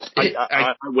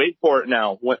 I wait for it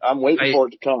now. I'm waiting for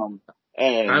it to come.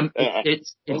 And it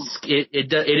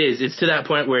is. It's to that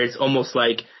point where it's almost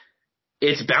like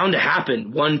it's bound to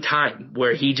happen one time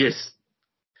where he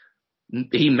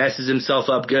messes himself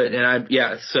up good. And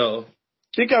so.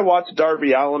 I think I watched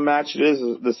Darby Allin match. It is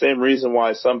the same reason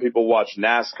why some people watch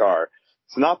NASCAR.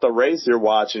 It's not the race you're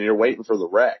watching. You're waiting for the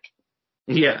wreck.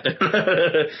 Yeah.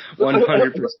 100%.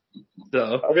 So,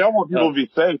 I mean, I want people to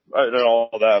be safe and all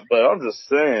that, but I'm just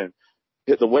saying,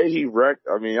 the way he wrecked,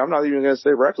 I mean, I'm not even going to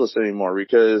say reckless anymore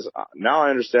because now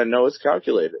I understand, no, it's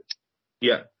calculated.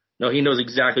 Yeah. No, he knows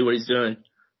exactly what he's doing.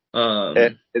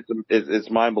 It's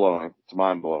mind-blowing. It's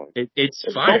mind-blowing. It's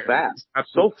fire. So fast.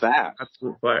 So fast.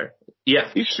 Absolute fire.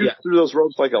 Yeah. He shoots through those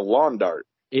ropes like a lawn dart.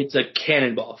 It's a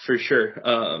cannonball for sure.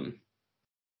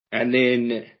 And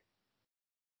then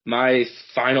my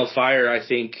final fire, I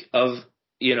think, of,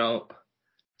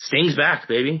 Sting's back,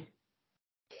 baby.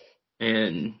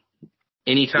 And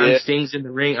anytime Sting's in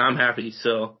the ring, I'm happy.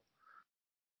 So,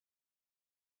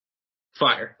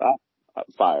 fire.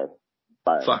 Fire.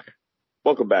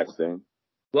 Welcome back, Sting.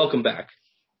 Welcome back.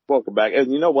 Welcome back.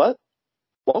 And you know what?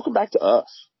 Welcome back to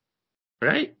us.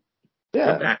 Right?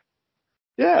 Yeah.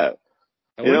 Yeah.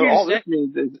 All this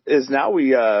means is now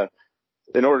we,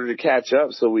 in order to catch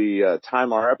up, so we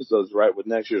time our episodes right with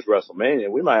next year's WrestleMania,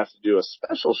 we might have to do a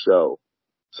special show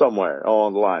somewhere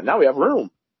along the line. Now we have room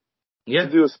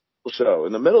to do a special show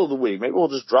in the middle of the week. Maybe we'll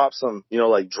just drop some,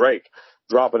 like Drake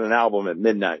dropping an album at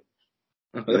midnight.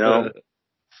 By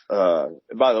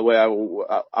the way,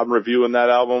 I'm reviewing that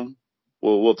album.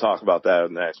 We'll talk about that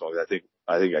in the next one. I think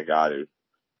I got to.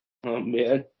 Oh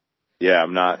man. Yeah,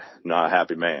 I'm not a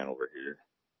happy man over here.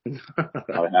 Not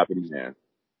a happy man.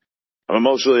 I'm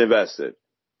emotionally invested.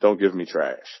 Don't give me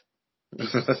trash.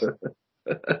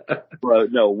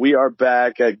 But no, we are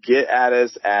back. Get at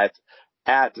us at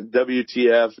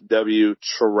WTFW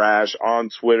Trash on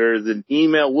Twitter. The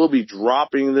email will be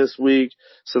dropping this week.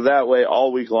 So that way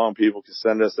all week long people can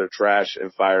send us their trash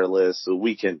and fire list so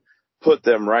we can put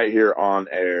them right here on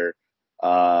air.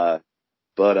 I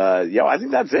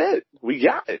think that's it. We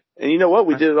got it. And you know what?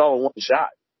 We did it all in one shot.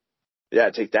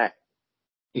 Yeah, take that.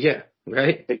 Yeah,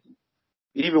 right?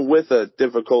 Even with a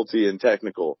difficulty in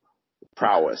technical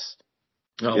prowess.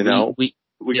 Oh,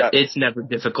 it's never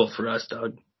difficult for us,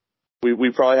 Doug.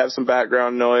 We probably have some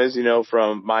background noise,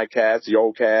 from my cats,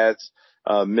 your cats,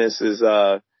 Mrs.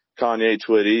 Kanye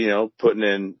Twitty, putting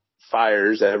in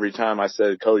fires every time I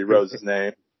said Cody Rhodes'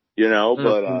 name,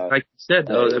 but, like you said,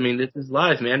 though, I mean, this is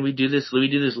live, man. We do this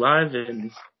live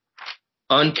and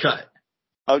uncut.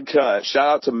 Shout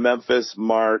out to Memphis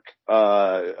Mark.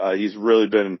 He's really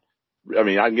been,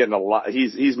 I'm getting a lot.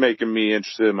 He's making me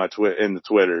interested in in the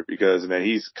Twitter because, man,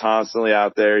 he's constantly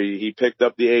out there. He picked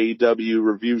up the AEW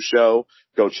review show.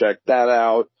 Go check that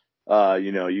out.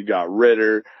 You got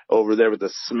Ritter over there with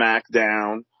the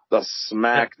SmackDown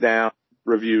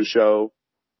review show.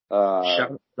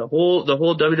 Shout out the whole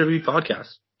WWE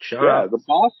podcast. Shout out. The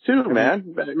boss too,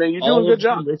 man. Man, you're doing a good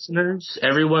job. Listeners,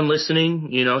 everyone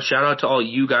listening, shout out to all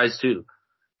you guys too.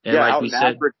 And like we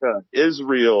said, Africa,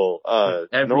 Israel,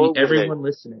 everyone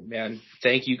listening, man.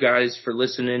 Thank you guys for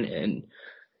listening and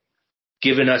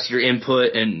giving us your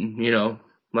input. And,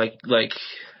 like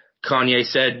Kanye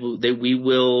said, that we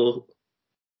will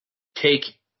take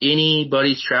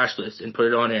anybody's trash list and put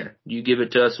it on air. You give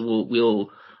it to us, we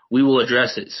will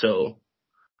address it. So,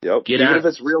 even if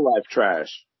it's real life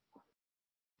trash.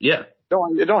 Yeah.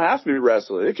 It don't have to be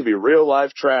wrestling. It could be real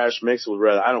life trash mixed with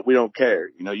wrestling. We don't care.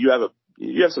 You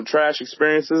have some trash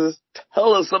experiences.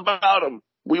 Tell us about them.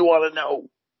 We want to know.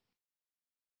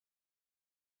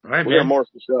 All right, we're gonna morph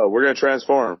the show. We're gonna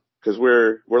transform because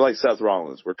we're like Seth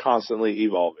Rollins. We're constantly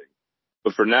evolving.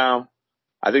 But for now,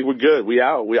 I think we're good.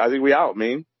 I think we out,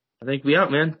 man. I think we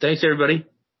out, man. Thanks, everybody.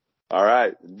 All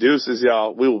right, deuces,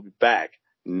 y'all. We will be back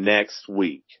next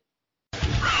week.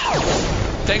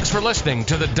 Thanks for listening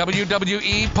to the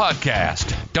WWE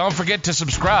Podcast. Don't forget to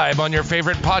subscribe on your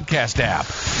favorite podcast app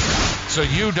so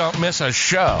you don't miss a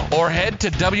show, or head to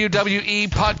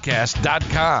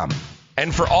WWEpodcast.com.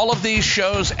 And for all of these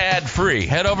shows ad-free,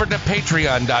 head over to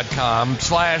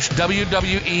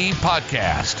patreon.com/WWE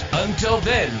Podcast. Until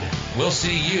then, we'll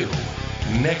see you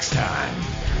next time.